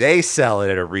 and they sell it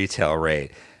at a retail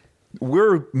rate.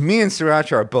 Me and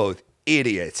Sriracha are both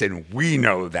idiots, and we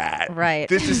know that. Right.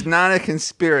 This is not a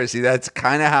conspiracy. That's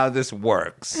kind of how this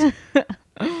works.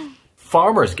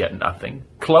 Farmers get nothing,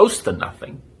 close to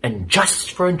nothing, and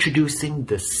just for introducing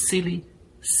the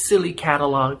silly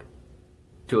catalog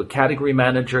to a category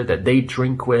manager that they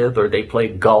drink with or they play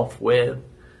golf with,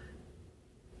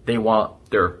 they want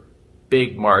their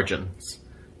big margins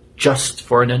just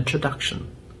for an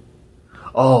introduction.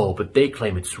 Oh, but they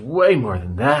claim it's way more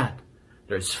than that.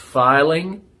 There's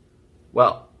filing.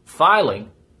 Well,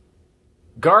 filing.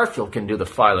 Garfield can do the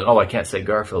filing. Oh, I can't say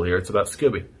Garfield here. It's about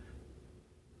Scooby.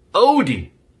 Odie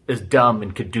is dumb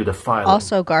and could do the filing.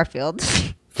 Also Garfield.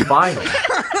 Filing.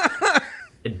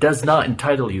 It does not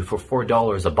entitle you for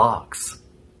 $4 a box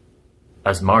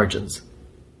as margins.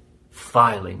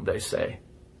 Filing, they say.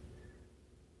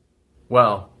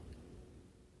 Well,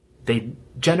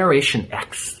 Generation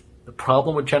X. The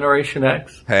problem with Generation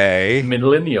X? Hey.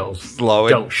 Millennials Slow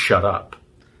it. don't shut up.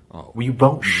 Oh, we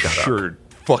won't shut up. Sure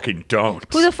fucking don't.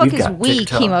 Who the fuck You is got we,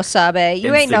 TikTok, Kimosabe?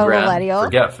 You ain't no Instagram, millennial.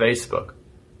 Forget Facebook.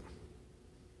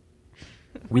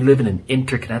 We live in an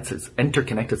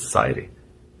interconnected society.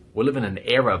 We live in an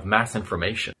era of mass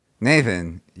information.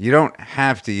 Nathan, you don't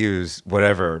have to use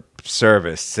whatever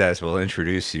service says will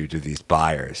introduce you to these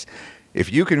buyers.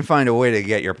 If you can find a way to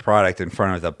get your product in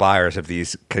front of the buyers of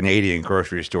these Canadian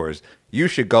grocery stores, you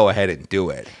should go ahead and do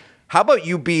it. How about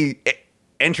you be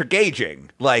engaging?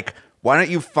 Like, why don't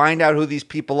you find out who these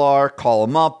people are, call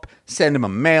them up, send them a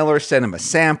mailer, send them a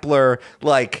sampler.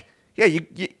 Like, yeah, you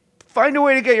Find a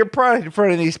way to get your product in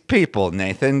front of these people,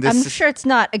 Nathan. I'm sure it's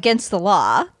not against the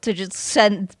law to just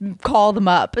call them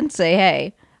up and say,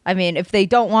 hey, I mean, if they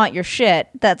don't want your shit,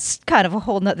 that's kind of a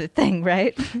whole nother thing,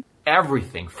 right?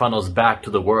 Everything funnels back to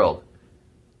the world.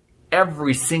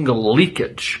 Every single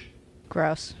leakage.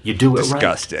 Gross. You do it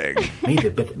disgusting.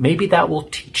 Right. Maybe that will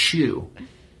teach you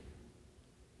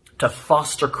to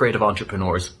foster creative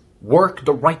entrepreneurs, work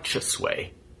the righteous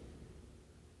way.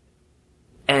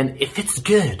 And if it's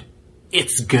good,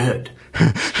 it's good.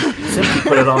 Simply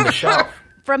put it on the shelf.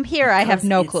 From here, I have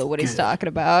no clue what he's talking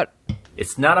about.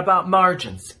 It's not about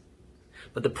margins.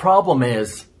 But the problem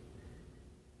is,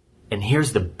 and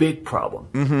here's the big problem.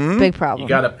 Big problem. You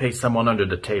gotta pay someone under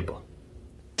the table.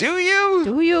 Do you?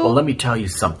 Do you? Well, let me tell you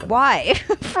something. Why?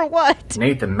 For what?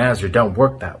 Nathan Mazur don't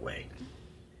work that way.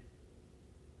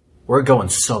 We're going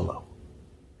solo.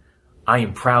 I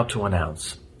am proud to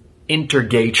announce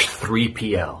Intergage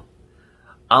 3PL.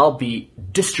 I'll be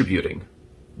distributing,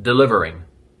 delivering,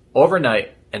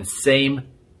 overnight and same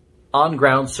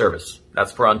on-ground service.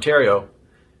 That's for Ontario.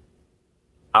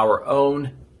 Our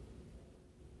own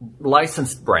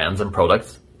licensed brands and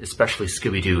products, especially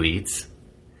Scooby Eats,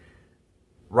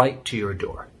 right to your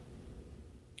door.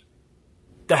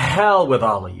 The hell with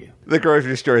all of you. The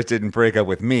grocery stores didn't break up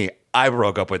with me. I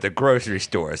broke up with the grocery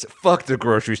stores. Fuck the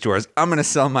grocery stores. I'm going to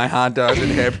sell my hot dogs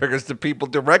and hamburgers to people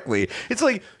directly. It's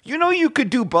like, you could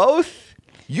do both.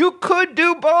 You could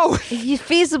do both.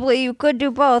 Feasibly, you could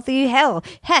do both.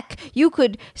 Heck, you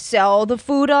could sell the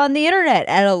food on the internet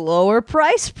at a lower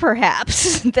price,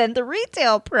 perhaps, than the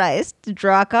retail price to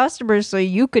draw customers so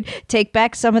you could take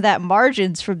back some of that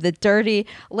margins from the dirty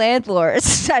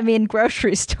landlords. I mean,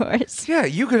 grocery stores. Yeah,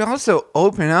 you could also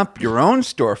open up your own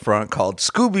storefront called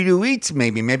Scooby Eats,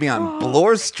 maybe on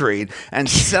Bloor Street, and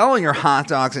sell your hot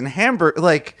dogs and hamburgers.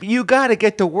 Like, you got to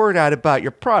get the word out about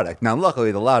your product. Now,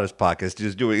 luckily, the Loudest Podcast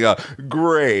is doing a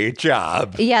great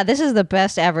job. Yeah, this is the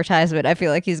best advertisement I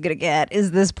feel like he's going to get is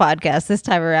this podcast this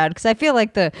time around because I feel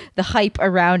like the hype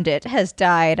around it has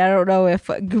died. I don't know if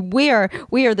we are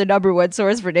the number one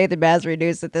source for Nathan Mazur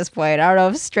news at this point. I don't know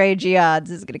if Strange Eons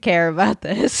is going to care about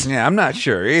this. Yeah, I'm not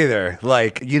sure either.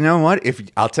 Like, you know what?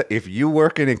 If you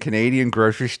work in a Canadian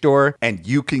grocery store and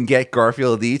you can get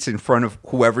Garfield Eats in front of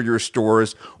whoever your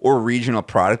stores or regional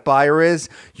product buyer is,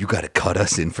 you got to cut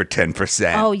us in for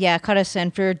 10%. Oh yeah, cut us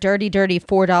in for dirty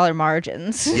 $4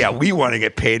 margins. Yeah, we want to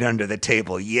get paid under the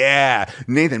table. Yeah,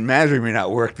 Nathan Mazur may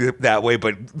not work that way,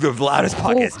 but the Loudest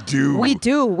Podcast do.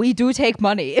 We do take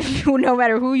money. No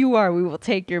matter who you are, we will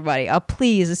take your money.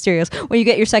 Please, Asterios, when you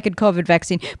get your second COVID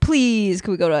vaccine, please,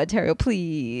 can we go to Ontario,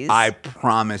 please? I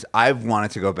promise. I've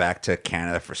wanted to go back to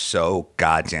Canada for so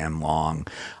goddamn long.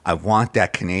 I want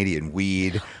that Canadian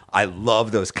weed. I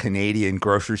love those Canadian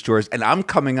grocery stores, and I'm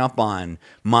coming up on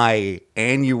my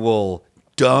annual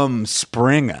dumb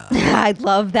Springer. I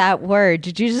love that word.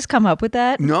 Did you just come up with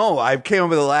that? No, I came up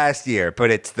with it last year,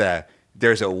 but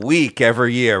there's a week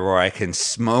every year where I can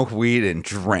smoke weed and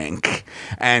drink.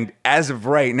 And as of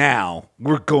right now,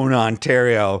 we're going to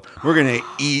Ontario. We're going to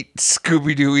eat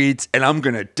Scooby Eats, and I'm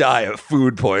going to die of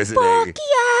food poisoning. Fuck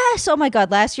yes! Oh my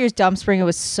God, last year's Dumb Springer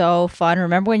was so fun.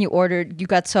 Remember when you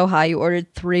got so high you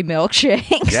ordered 3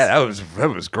 milkshakes? Yeah, that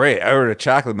was great. I ordered a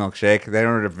chocolate milkshake, then I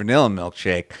ordered a vanilla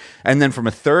milkshake, and then from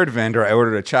a third vendor, I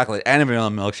ordered a chocolate and a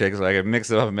vanilla milkshake so I could mix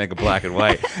it up and make a black and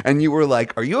white. And you were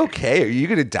like, "Are you okay? Are you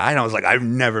going to die?" And I was like, "I've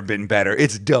never been better.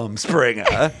 It's Dumb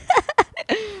Springer."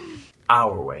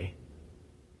 Our way.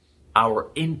 Our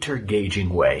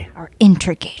intergaging way. Our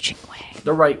intergaging way.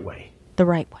 The right way. The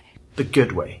right way. The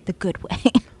good way. The good way.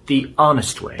 The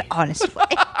honest way. The honest way.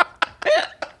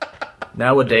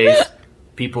 Nowadays,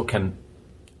 people can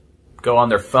go on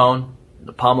their phone, in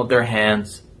the palm of their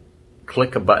hands,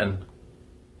 click a button,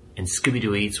 and Scooby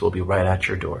Eats will be right at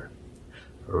your door.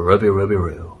 Ruby, Ruby,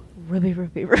 Roo. Ruby,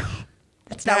 Ruby, Roo.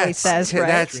 That's not what he says,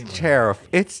 right?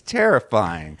 It's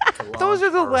terrifying. Those are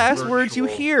the last words you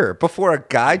hear before a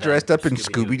guy dressed up in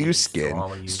Scooby-Doo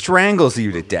skin strangles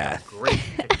you to death.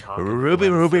 Ruby,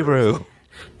 Ruby, Roo.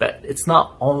 But it's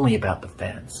not only about the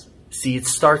fans. See, it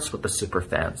starts with the super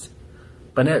fans.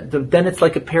 But then it's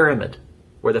like a pyramid,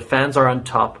 where the fans are on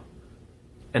top,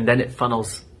 and then it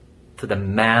funnels to the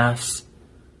mass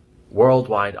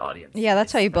worldwide audience. Yeah,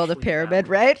 that's how you build a pyramid,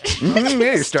 right? Yeah,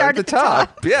 you start at the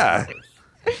top. Yeah.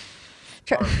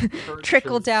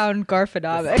 Trickle down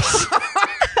Garfinomics.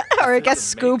 Or I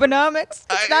guess Scoobanomics.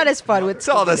 It's not as fun with It's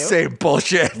all the same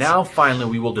bullshit. Now, finally,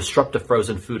 we will disrupt the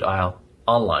frozen food aisle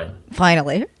online.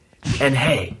 Finally. And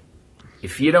hey,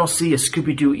 if you don't see a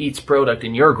Scooby-Doo Eats product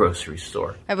in your grocery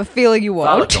store, I have a feeling you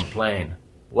file a won't. complaint.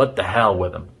 What the hell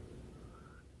with them?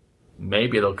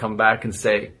 Maybe they'll come back and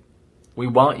say, we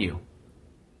want you.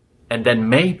 And then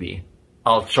maybe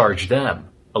I'll charge them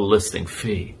a listing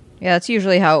fee. Yeah, that's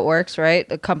usually how it works, right?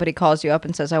 The company calls you up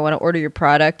and says, I want to order your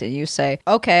product. And you say,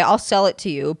 okay, I'll sell it to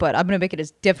you, but I'm going to make it as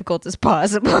difficult as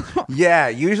possible. Yeah,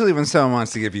 usually when someone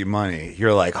wants to give you money,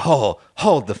 you're like, oh,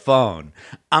 hold the phone.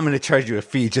 I'm going to charge you a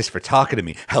fee just for talking to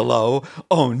me. Hello?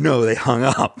 Oh, no, they hung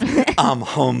up. I'm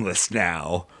homeless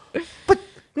now. But,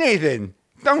 Nathan,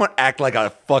 don't act like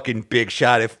a fucking big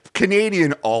shot. If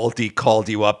Canadian Aldi called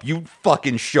you up, you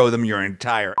fucking show them your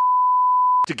entire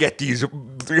to get these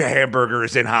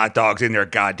hamburgers and hot dogs in their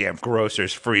goddamn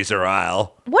grocer's freezer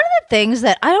aisle. One of the things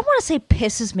that I don't want to say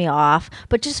pisses me off,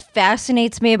 but just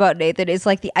fascinates me about Nathan is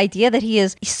like the idea that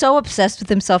he's so obsessed with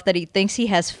himself that he thinks he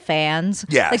has fans.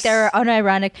 Yes. Like there are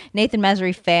unironic Nathan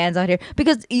Masry fans out here.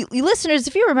 Because you listeners,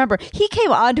 if you remember, he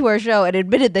came onto our show and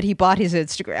admitted that he bought his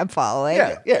Instagram following.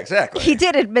 Yeah, exactly. He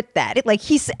did admit that.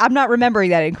 I'm not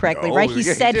remembering that incorrectly, No, right? He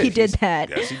yeah, said he did that.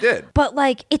 Yes, he did. But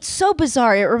like, it's so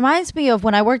bizarre. It reminds me of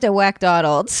when I worked at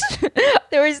McDonald's.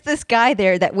 There was this guy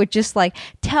there that would just like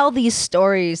tell these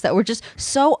stories that were just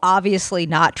so obviously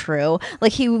not true.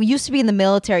 Like he used to be in the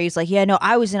military. He's like, yeah, no,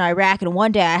 I was in Iraq and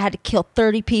one day I had to kill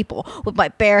 30 people with my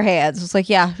bare hands. It's like,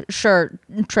 yeah, sure,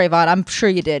 Trayvon, I'm sure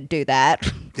you did do that.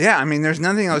 Yeah, I mean, there's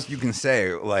nothing else you can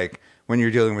say, like, when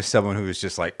you're dealing with someone who is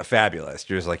just, like, fabulous.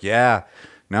 You're just like, yeah,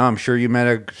 no, I'm sure you met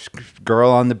a girl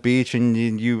on the beach and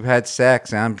you had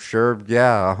sex. I'm sure,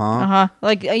 yeah, uh-huh.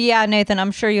 Like, yeah, Nathan,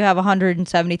 I'm sure you have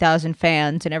 170,000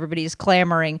 fans and everybody's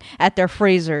clamoring at their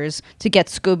freezers to get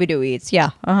Scooby Eats. Yeah,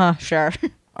 sure.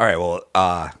 All right, well,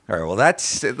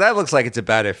 that looks like it's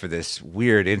about it for this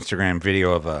weird Instagram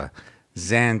video of a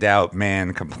zanned out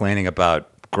man complaining about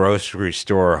grocery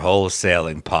store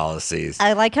wholesaling policies.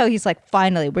 I like how he's like,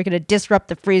 finally, we're going to disrupt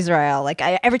the freezer aisle. Like,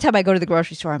 every time I go to the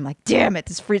grocery store, I'm like, damn it,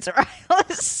 this freezer aisle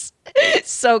is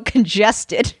so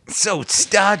congested. So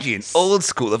stodgy and old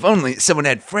school. If only someone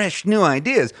had fresh, new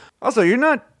ideas. Also, you're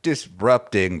not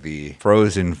disrupting the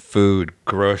frozen food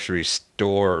grocery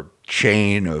store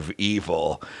chain of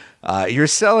evil. You're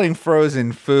selling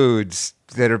frozen foods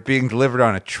that are being delivered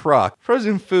on a truck.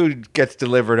 Frozen food gets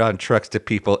delivered on trucks to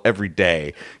people every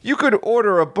day. You could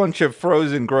order a bunch of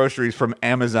frozen groceries from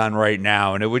Amazon right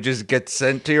now and it would just get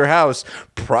sent to your house,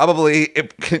 probably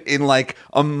in like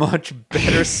a much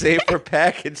better, safer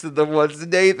package than the ones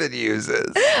Nathan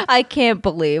uses. I can't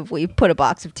believe we put a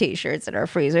box of t-shirts in our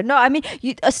freezer. No, I mean,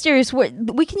 Asterius,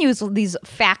 we can use these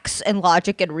facts and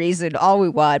logic and reason all we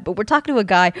want, but we're talking to a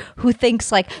guy who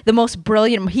thinks like the most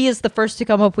brilliant, he is the first to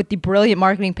come up with the brilliant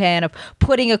marketing plan of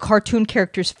putting a cartoon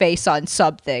character's face on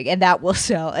something and that will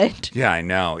sell it. Yeah, I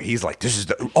know. He's like, he's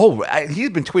been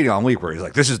tweeting all week where he's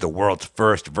like, this is the world's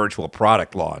first virtual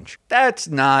product launch. That's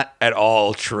not at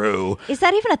all true. Is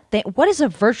that even a thing? What is a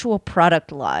virtual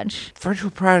product launch? Virtual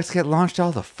products get launched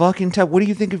all the fucking time. What do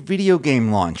you think a video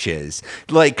game launch is?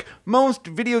 Like, most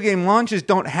video game launches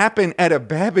don't happen at a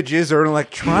Babbage's or an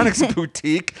electronics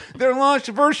boutique. They're launched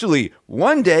virtually.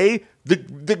 One day,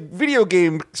 the video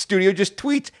game studio just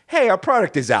tweets, hey, our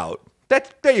product is out.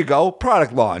 There you go,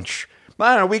 product launch.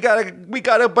 I don't know, we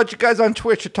got a bunch of guys on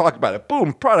Twitch to talk about it.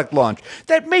 Boom, product launch.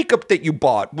 That makeup that you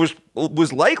bought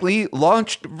was likely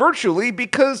launched virtually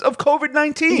because of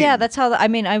COVID-19. Yeah, that's how,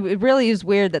 it really is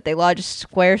weird that they launched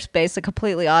Squarespace, a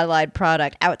completely online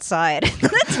product, outside.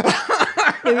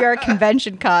 New York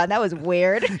Convention Con. That was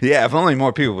weird. Yeah, if only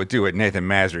more people would do what Nathan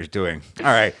Masry's doing. All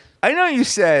right. I know you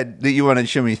said that you wanted to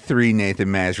show me 3 Nathan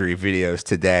Masry videos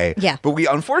today. Yeah. But we're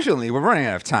running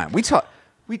out of time. We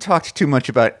talked too much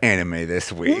about anime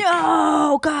this week.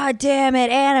 No, god damn it.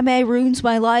 Anime ruins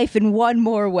my life in one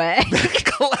more way.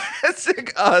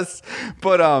 Classic us.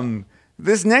 But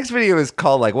this next video is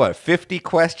called 50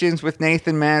 Questions with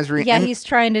Nathan Masry. Yeah, he's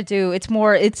trying to do,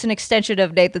 it's an extension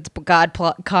of Nathan's God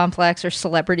complex or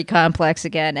celebrity complex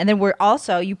again. And then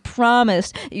you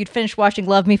promised you'd finish watching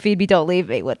Love Me, Feed Me, Don't Leave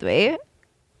Me with me.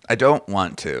 I don't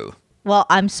want to. Well,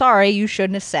 I'm sorry, you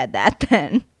shouldn't have said that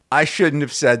then. I shouldn't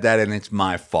have said that, and it's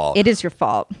my fault. It is your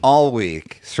fault. All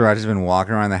week, Suraj has been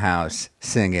walking around the house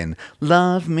singing,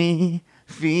 Love me,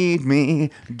 feed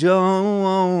me,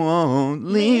 don't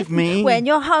leave me. When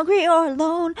you're hungry or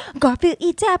alone, Garfield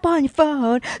Eats app on your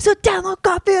phone. So download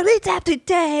Garfield Eats app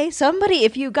today. Somebody,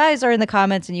 if you guys are in the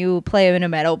comments and you play in a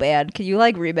metal band, can you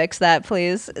remix that,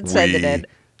 please? And send it in.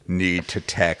 Need to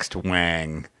text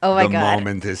Wang. Oh my God. The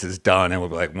moment this is done, and we'll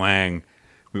be like, Wang,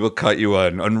 we will cut you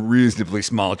an unreasonably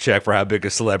small check for how big a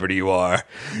celebrity you are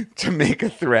to make a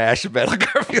thrash metal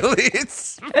Garfield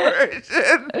Eats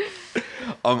version.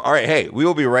 All right, hey, we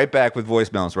will be right back with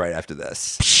voicemails right after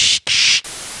this.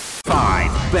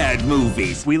 5 bad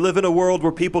movies. We live in a world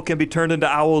where people can be turned into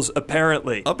owls,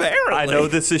 apparently. Apparently. I know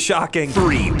this is shocking.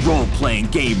 3 role-playing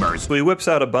gamers. So he whips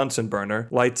out a Bunsen burner,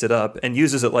 lights it up, and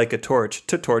uses it like a torch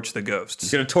to torch the ghosts.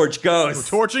 He's gonna torch ghosts.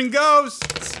 Torching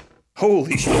ghosts.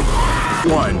 Holy shit.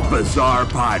 1 bizarre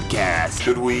podcast.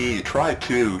 Should we try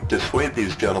to dissuade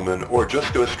these gentlemen or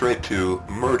just go straight to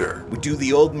murder? We do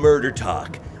the old murder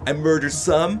talk. I murder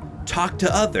some, talk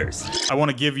to others. I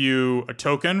want to give you a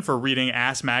token for reading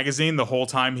Ass Magazine the whole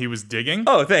time he was digging.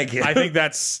 Oh, thank you. I think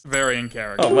that's very in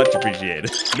character. Oh, much appreciated.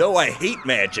 No, I hate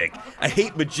magic. I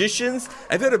hate magicians.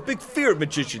 I've had a big fear of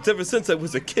magicians ever since I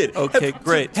was a kid. Okay,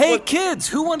 great. Hey, kids,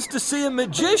 who wants to see a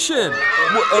magician?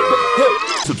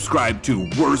 Subscribe to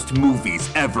Worst Movies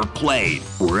Ever Played,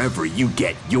 wherever you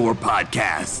get your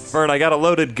podcasts. Vern, I got a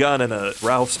loaded gun and a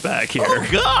Ralph's bag here. Oh,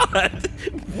 God!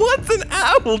 What's an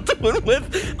owl doing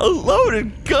with a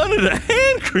loaded gun and a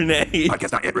hand grenade?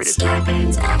 Podcast not yet rated.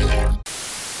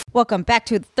 Welcome back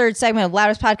to the third segment of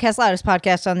Loudest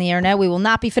Podcast on the internet. We will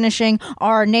not be finishing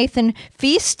our Nathan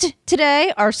Feast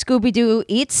today, our Scooby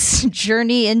Eats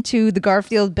journey into the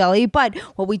Garfield belly, but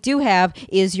what we do have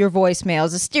is your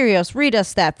voicemails. Asterios, read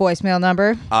us that voicemail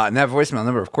number. And that voicemail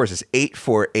number, of course, is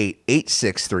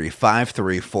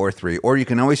 848-863-5343, or you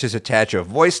can always just attach a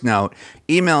voice note,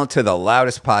 email it to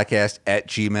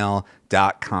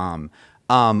theloudestpodcast@gmail.com.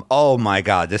 Oh my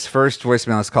God, this first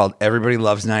voicemail is called Everybody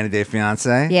Loves 90 Day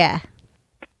Fiancé. Yeah.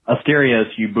 Asterios,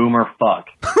 you boomer fuck.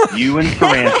 You and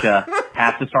Tarantia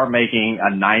have to start making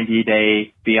a 90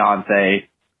 Day Fiancé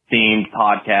themed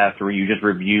podcast where you just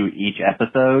review each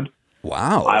episode.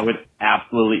 Wow. I would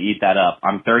absolutely eat that up.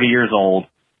 I'm 30 years old.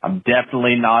 I'm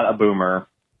definitely not a boomer,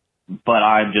 but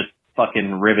I'm just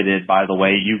fucking riveted by the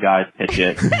way you guys pitch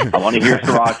it. I want to hear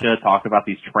Sriracha talk about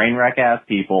these train wreck ass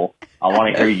people. I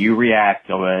want to hear you react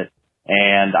to it.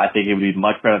 And I think it would be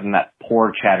much better than that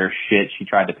poor chatter shit she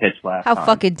tried to pitch last How time.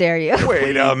 fucking dare you?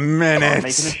 Wait a minute. Making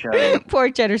a show. Poor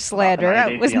cheddar slander.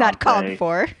 That was not called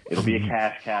for. It'll be a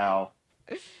cash cow.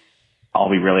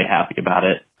 I'll be really happy about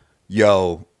it.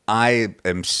 Yo, I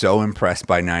am so impressed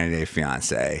by 90 Day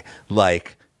Fiancé.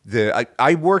 Like,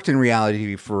 I worked in reality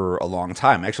TV for a long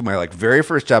time. Actually, my very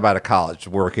first job out of college,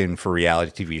 working for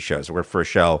reality TV shows. I worked for a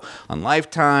show on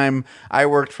Lifetime. I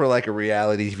worked for a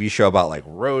reality TV show about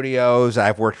rodeos.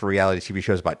 I've worked for reality TV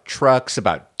shows about trucks,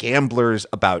 about gamblers,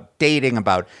 about dating,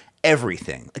 about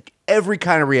everything. Every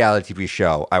kind of reality TV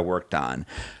show I worked on.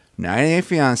 90 Day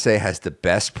Fiancé has the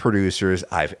best producers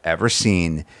I've ever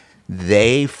seen.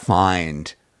 They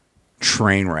find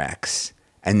train wrecks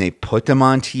and they put them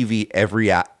on TV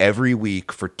every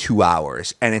week for 2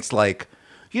 hours. And it's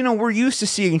we're used to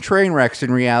seeing train wrecks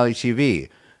in reality TV.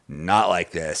 Not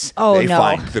like this. Oh, they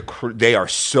no. They are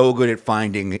so good at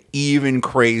finding even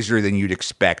crazier than you'd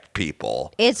expect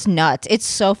people. It's nuts. It's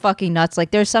so fucking nuts.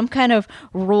 There's some kind of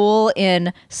rule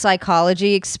in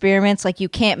psychology experiments. You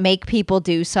can't make people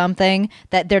do something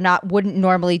that wouldn't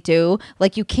normally do.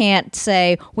 You can't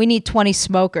say, we need 20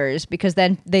 smokers, because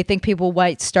then they think people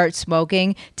might start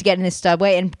smoking to get in the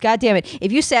subway. And goddamn it,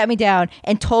 if you sat me down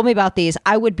and told me about these,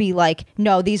 I would be like,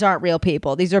 no, these aren't real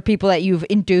people. These are people that you've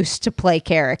induced to play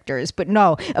characters. But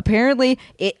no, apparently,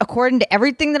 according to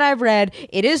everything that I've read,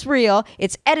 it is real.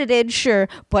 It's edited, sure,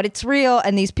 but it's real,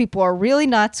 and these people are really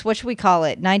nuts. What should we call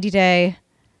it? 90 day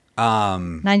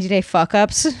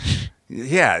fuck-ups?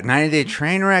 Yeah, 90 Day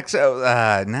Train Wrecks.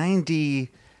 90...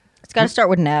 It's got to start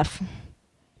with an F.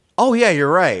 Oh, yeah,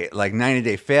 you're right. 90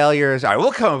 Day Failures. All right,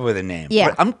 we'll come up with a name. Yeah.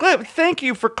 But I'm glad. Thank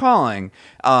you for calling.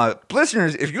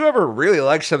 Listeners, if you ever really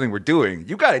like something we're doing,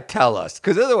 you got to tell us,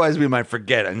 because otherwise we might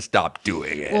forget and stop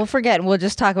doing it. We'll forget, and we'll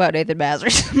just talk about Nathan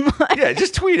Mazur's. Yeah,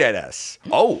 just tweet at us.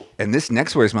 Oh, and this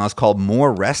next voicemail is called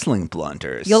More Wrestling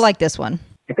Blunders. You'll like this one.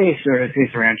 Hey, sir. Hey,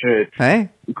 Sarancha. It's Hey.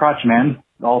 Crotch Man,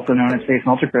 also known as Face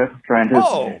Ultra Chris, trying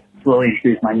to slowly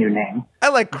introduce my new name. I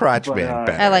like Crotch Man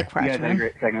better. I like Crotch You guys had a Man.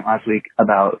 great segment last week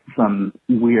about some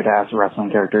weird-ass wrestling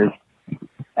characters,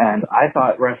 and I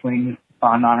thought wrestling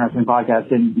on non-wrestling podcasts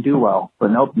didn't do well,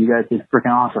 but nope, you guys did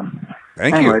freaking awesome.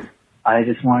 Anyways, I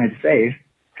just wanted to say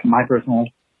my personal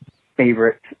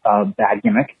favorite bad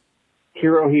gimmick,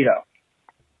 Hirohito.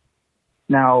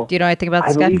 Now, do you know anything about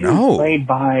this I guy? believe he was played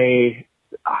by...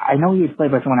 I know he was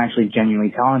played by someone actually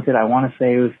genuinely talented. I want to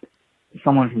say it was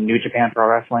someone from New Japan Pro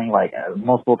Wrestling, a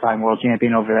multiple-time world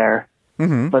champion over there.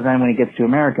 Mm-hmm. But then when he gets to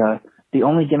America, the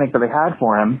only gimmick that they had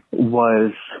for him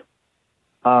was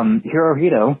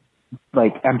Hirohito,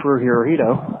 Emperor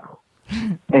Hirohito,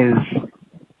 is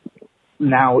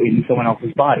now in someone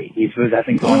else's body. He's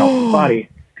possessing someone else's body,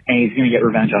 and he's going to get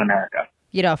revenge on America.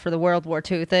 For the World War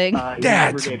II thing.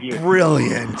 That's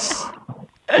brilliant.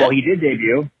 Well, he did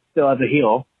debut, still as a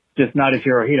heel, just not as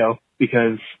Hirohito,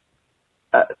 because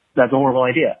that's a horrible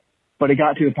idea. But it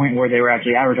got to a point where they were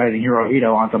actually advertising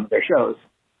Hirohito on some of their shows.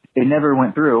 It never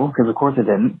went through, because of course it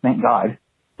didn't, thank God.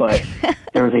 But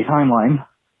there was a timeline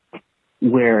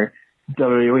where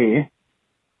WWE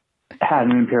had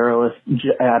an imperialist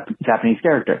Japanese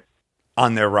character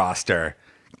on their roster,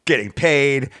 getting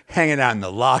paid, hanging out in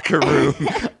the locker room,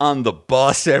 on the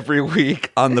bus every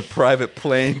week, on the private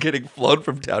plane, getting flown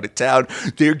from town to town.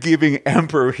 They're giving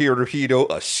Emperor Hirohito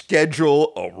a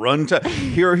schedule, a run time.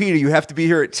 Hirohito, you have to be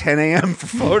here at 10 a.m. for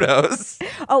photos.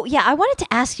 Oh, yeah, I wanted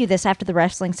to ask you this after the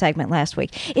wrestling segment last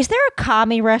week. Is there a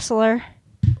kami wrestler?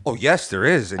 Oh, yes, there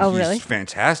is. And oh, he's really?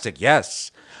 Fantastic,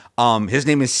 yes. His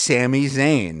name is Sami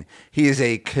Zayn. He is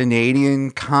a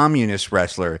Canadian communist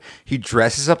wrestler. He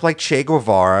dresses up like Che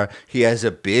Guevara. He has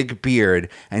a big beard,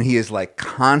 and he is like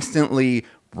constantly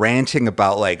ranting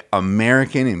about like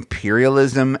American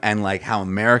imperialism and like how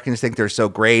Americans think they're so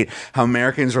great, how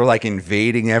Americans are like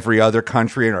invading every other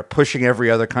country and are pushing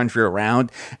every other country around.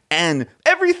 And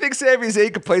everything Sami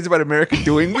Zayn complains about America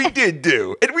doing, we did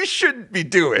do, and we shouldn't be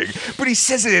doing. But he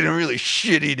says it in a really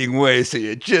shit-eating way, so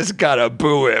you just gotta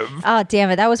boo him. Oh,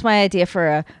 damn it. That was my idea for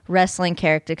a wrestling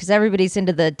character, because everybody's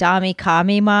into the Dami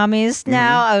Kami mommies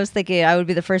now. I was thinking I would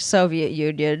be the first Soviet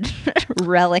Union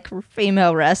relic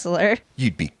female wrestler.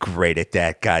 You'd be great at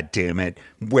that, goddammit.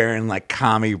 Wearing like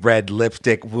commie red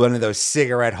lipstick, one of those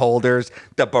cigarette holders,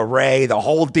 the beret, the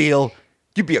whole deal.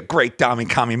 You'd be a great Dami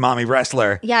Kami mommy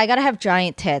wrestler. Yeah, I gotta have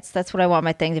giant tits. That's what I want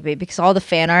my thing to be, because all the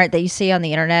fan art that you see on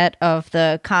the internet of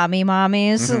the Kami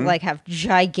mommies like have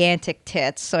gigantic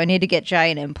tits. So I need to get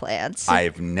giant implants.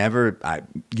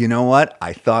 You know what?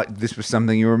 I thought this was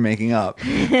something you were making up.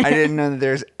 I didn't know that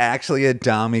there's actually a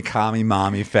Dami Kami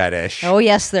mommy fetish. Oh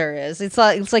yes, there is. It's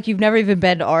like you've never even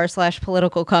been to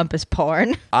r/political compass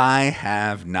porn. I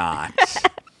have not.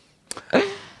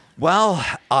 Well,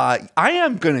 I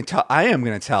am gonna tell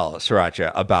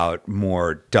Sriracha about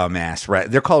more dumbass.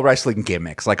 They're called wrestling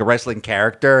gimmicks, like a wrestling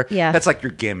character. Yeah, that's like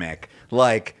your gimmick.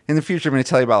 Like in the future, I'm going to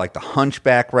tell you about like the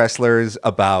hunchback wrestlers,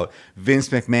 about Vince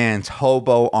McMahon's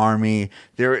hobo army.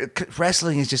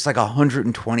 Wrestling is just like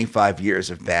 125 years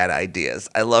of bad ideas.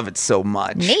 I love it so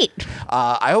much. Neat.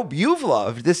 I hope you've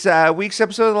loved this week's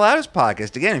episode of The Loudest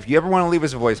Podcast. Again, if you ever want to leave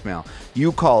us a voicemail,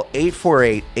 you call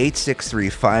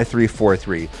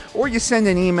 848-863-5343, or you send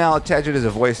an email, attach it as a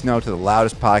voice note to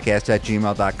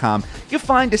theloudestpodcast@gmail.com. You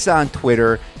find us on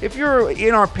Twitter. If you're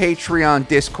in our Patreon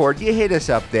Discord, you hit us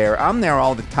up there. I'm there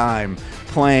all the time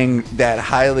playing that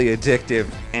highly addictive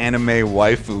anime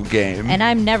waifu game. And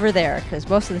I'm never there, because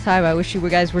most of the time I wish you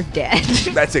guys were dead.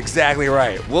 That's exactly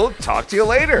right. We'll talk to you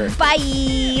later.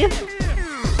 Bye.